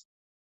 pounds.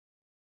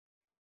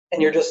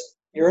 And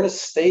you're in a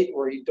state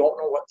where you don't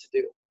know what to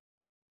do.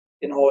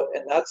 And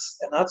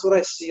that's what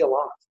I see a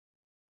lot.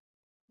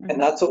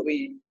 And that's what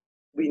we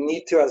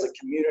need to, as a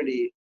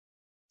community,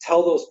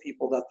 tell those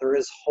people that there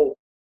is hope,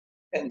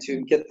 and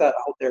to get that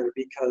out there,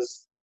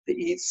 because the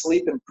eat,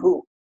 sleep, and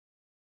poop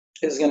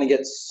is going to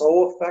get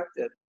so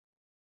affected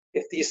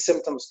if these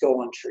symptoms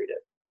go untreated,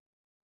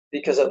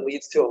 because it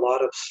leads to a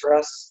lot of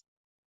stress.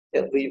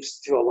 It leads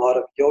to a lot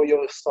of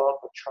yo-yo stuff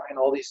of trying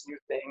all these new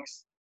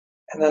things.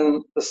 And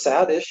then the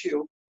sad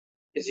issue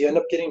is you end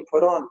up getting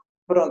put on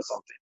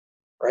something,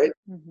 right?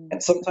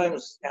 And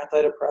sometimes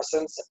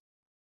antidepressants,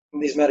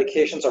 And these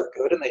medications are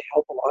good and they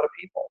help a lot of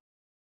people.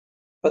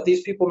 But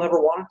these people never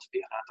wanted to be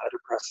on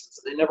antidepressants.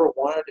 They never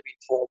wanted to be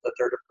told that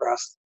they're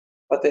depressed.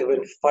 But they've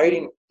been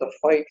fighting the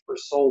fight for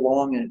so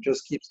long, and it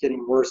just keeps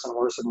getting worse and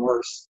worse and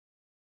worse.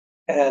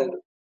 And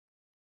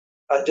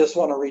I just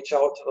want to reach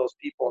out to those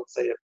people and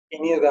say, if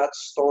any of that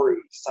story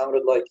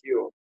sounded like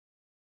you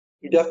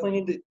definitely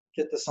need to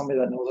get to somebody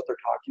that knows what they're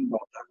talking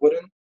about.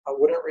 I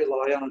wouldn't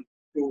rely on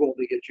Google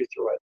to get you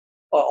through it.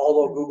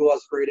 Although Google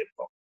has great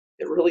info.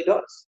 It really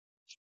does.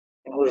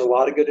 There's a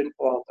lot of good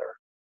info out there.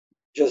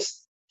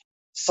 Just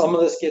some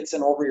of this gets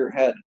in over your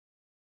head,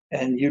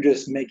 and you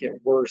just make it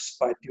worse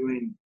by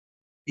doing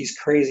these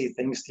crazy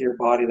things to your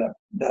body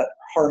that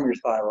harm your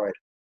thyroid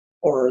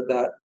or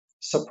that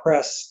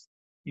suppress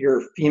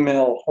your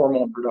female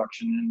hormone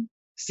production. And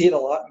see it a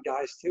lot in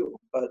guys too.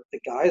 But the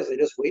guys, they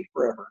just wait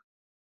forever.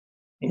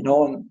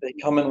 And they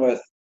come in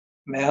with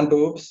man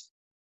boobs,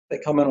 they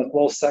come in with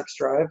low sex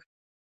drive,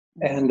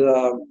 and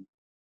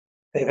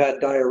they've had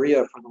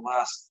diarrhea for the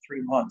last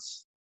 3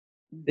 months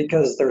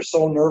because they're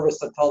so nervous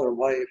to tell their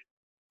wife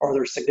or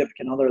their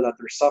significant other that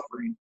they're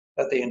suffering,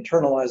 that they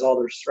internalize all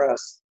their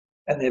stress,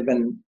 and they've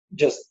been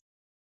just,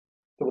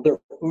 their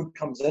food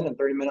comes in and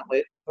 30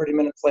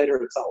 minutes later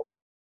it's out.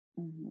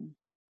 Mm-hmm.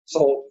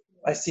 So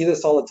I see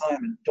this all the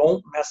time, and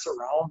don't mess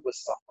around with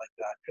stuff like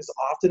that, because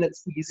often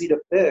it's easy to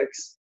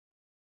fix,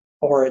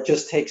 or it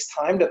just takes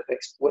time to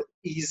fix with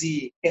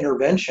easy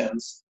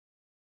interventions.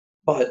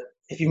 But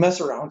if you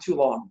mess around too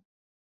long,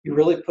 you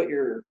really put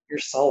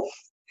yourself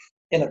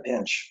in a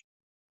pinch.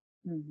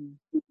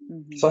 Mm-hmm.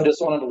 Mm-hmm. So I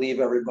just wanted to leave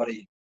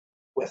everybody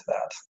with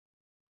that.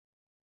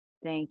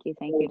 Thank you,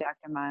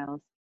 Dr.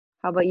 Myles.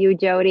 How about you,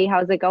 Jodi?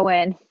 How's it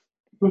going?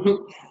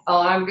 Oh,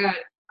 I'm good.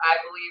 I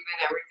believe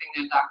in everything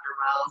that Dr.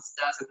 Myles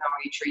does and how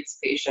he treats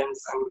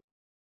patients.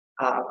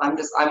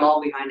 I'm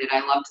all behind it.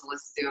 I love to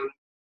listen to him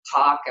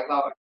talk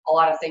about a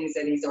lot of things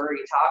that he's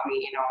already taught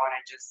me, and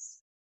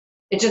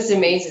it just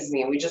amazes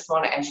me. And we just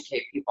want to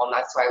educate people, and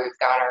that's why we've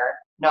got our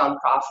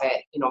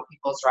nonprofit,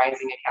 People's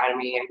Rising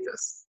Academy, and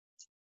just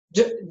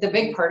the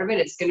big part of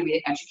it is going to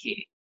be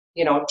educating,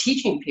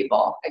 teaching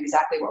people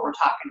exactly what we're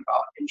talking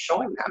about and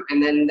showing them,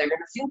 and then they're going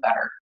to feel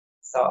better.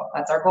 So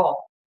that's our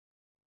goal.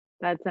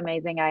 That's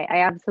amazing. I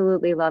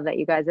absolutely love that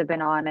you guys have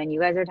been on, and you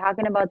guys are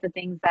talking about the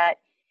things that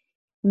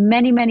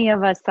many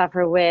of us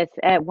suffer with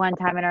at one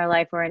time in our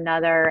life or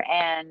another,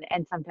 and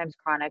sometimes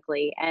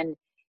chronically. And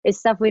it's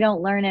stuff we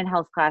don't learn in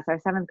health class. Our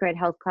 7th grade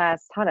health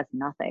class taught us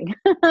nothing.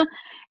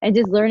 And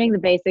just learning the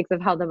basics of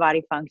how the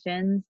body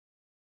functions.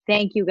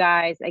 Thank you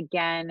guys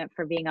again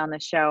for being on the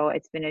show.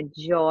 It's been a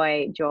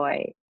joy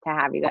to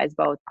have you guys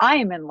both. I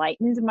am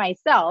enlightened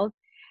myself,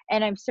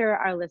 and I'm sure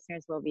our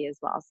listeners will be as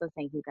well. So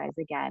thank you guys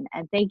again.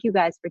 And thank you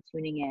guys for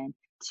tuning in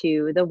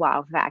to The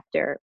Wow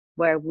Factor,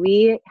 where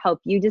we help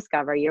you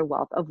discover your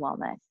wealth of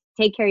wellness.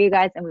 Take care, you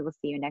guys, and we will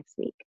see you next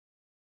week.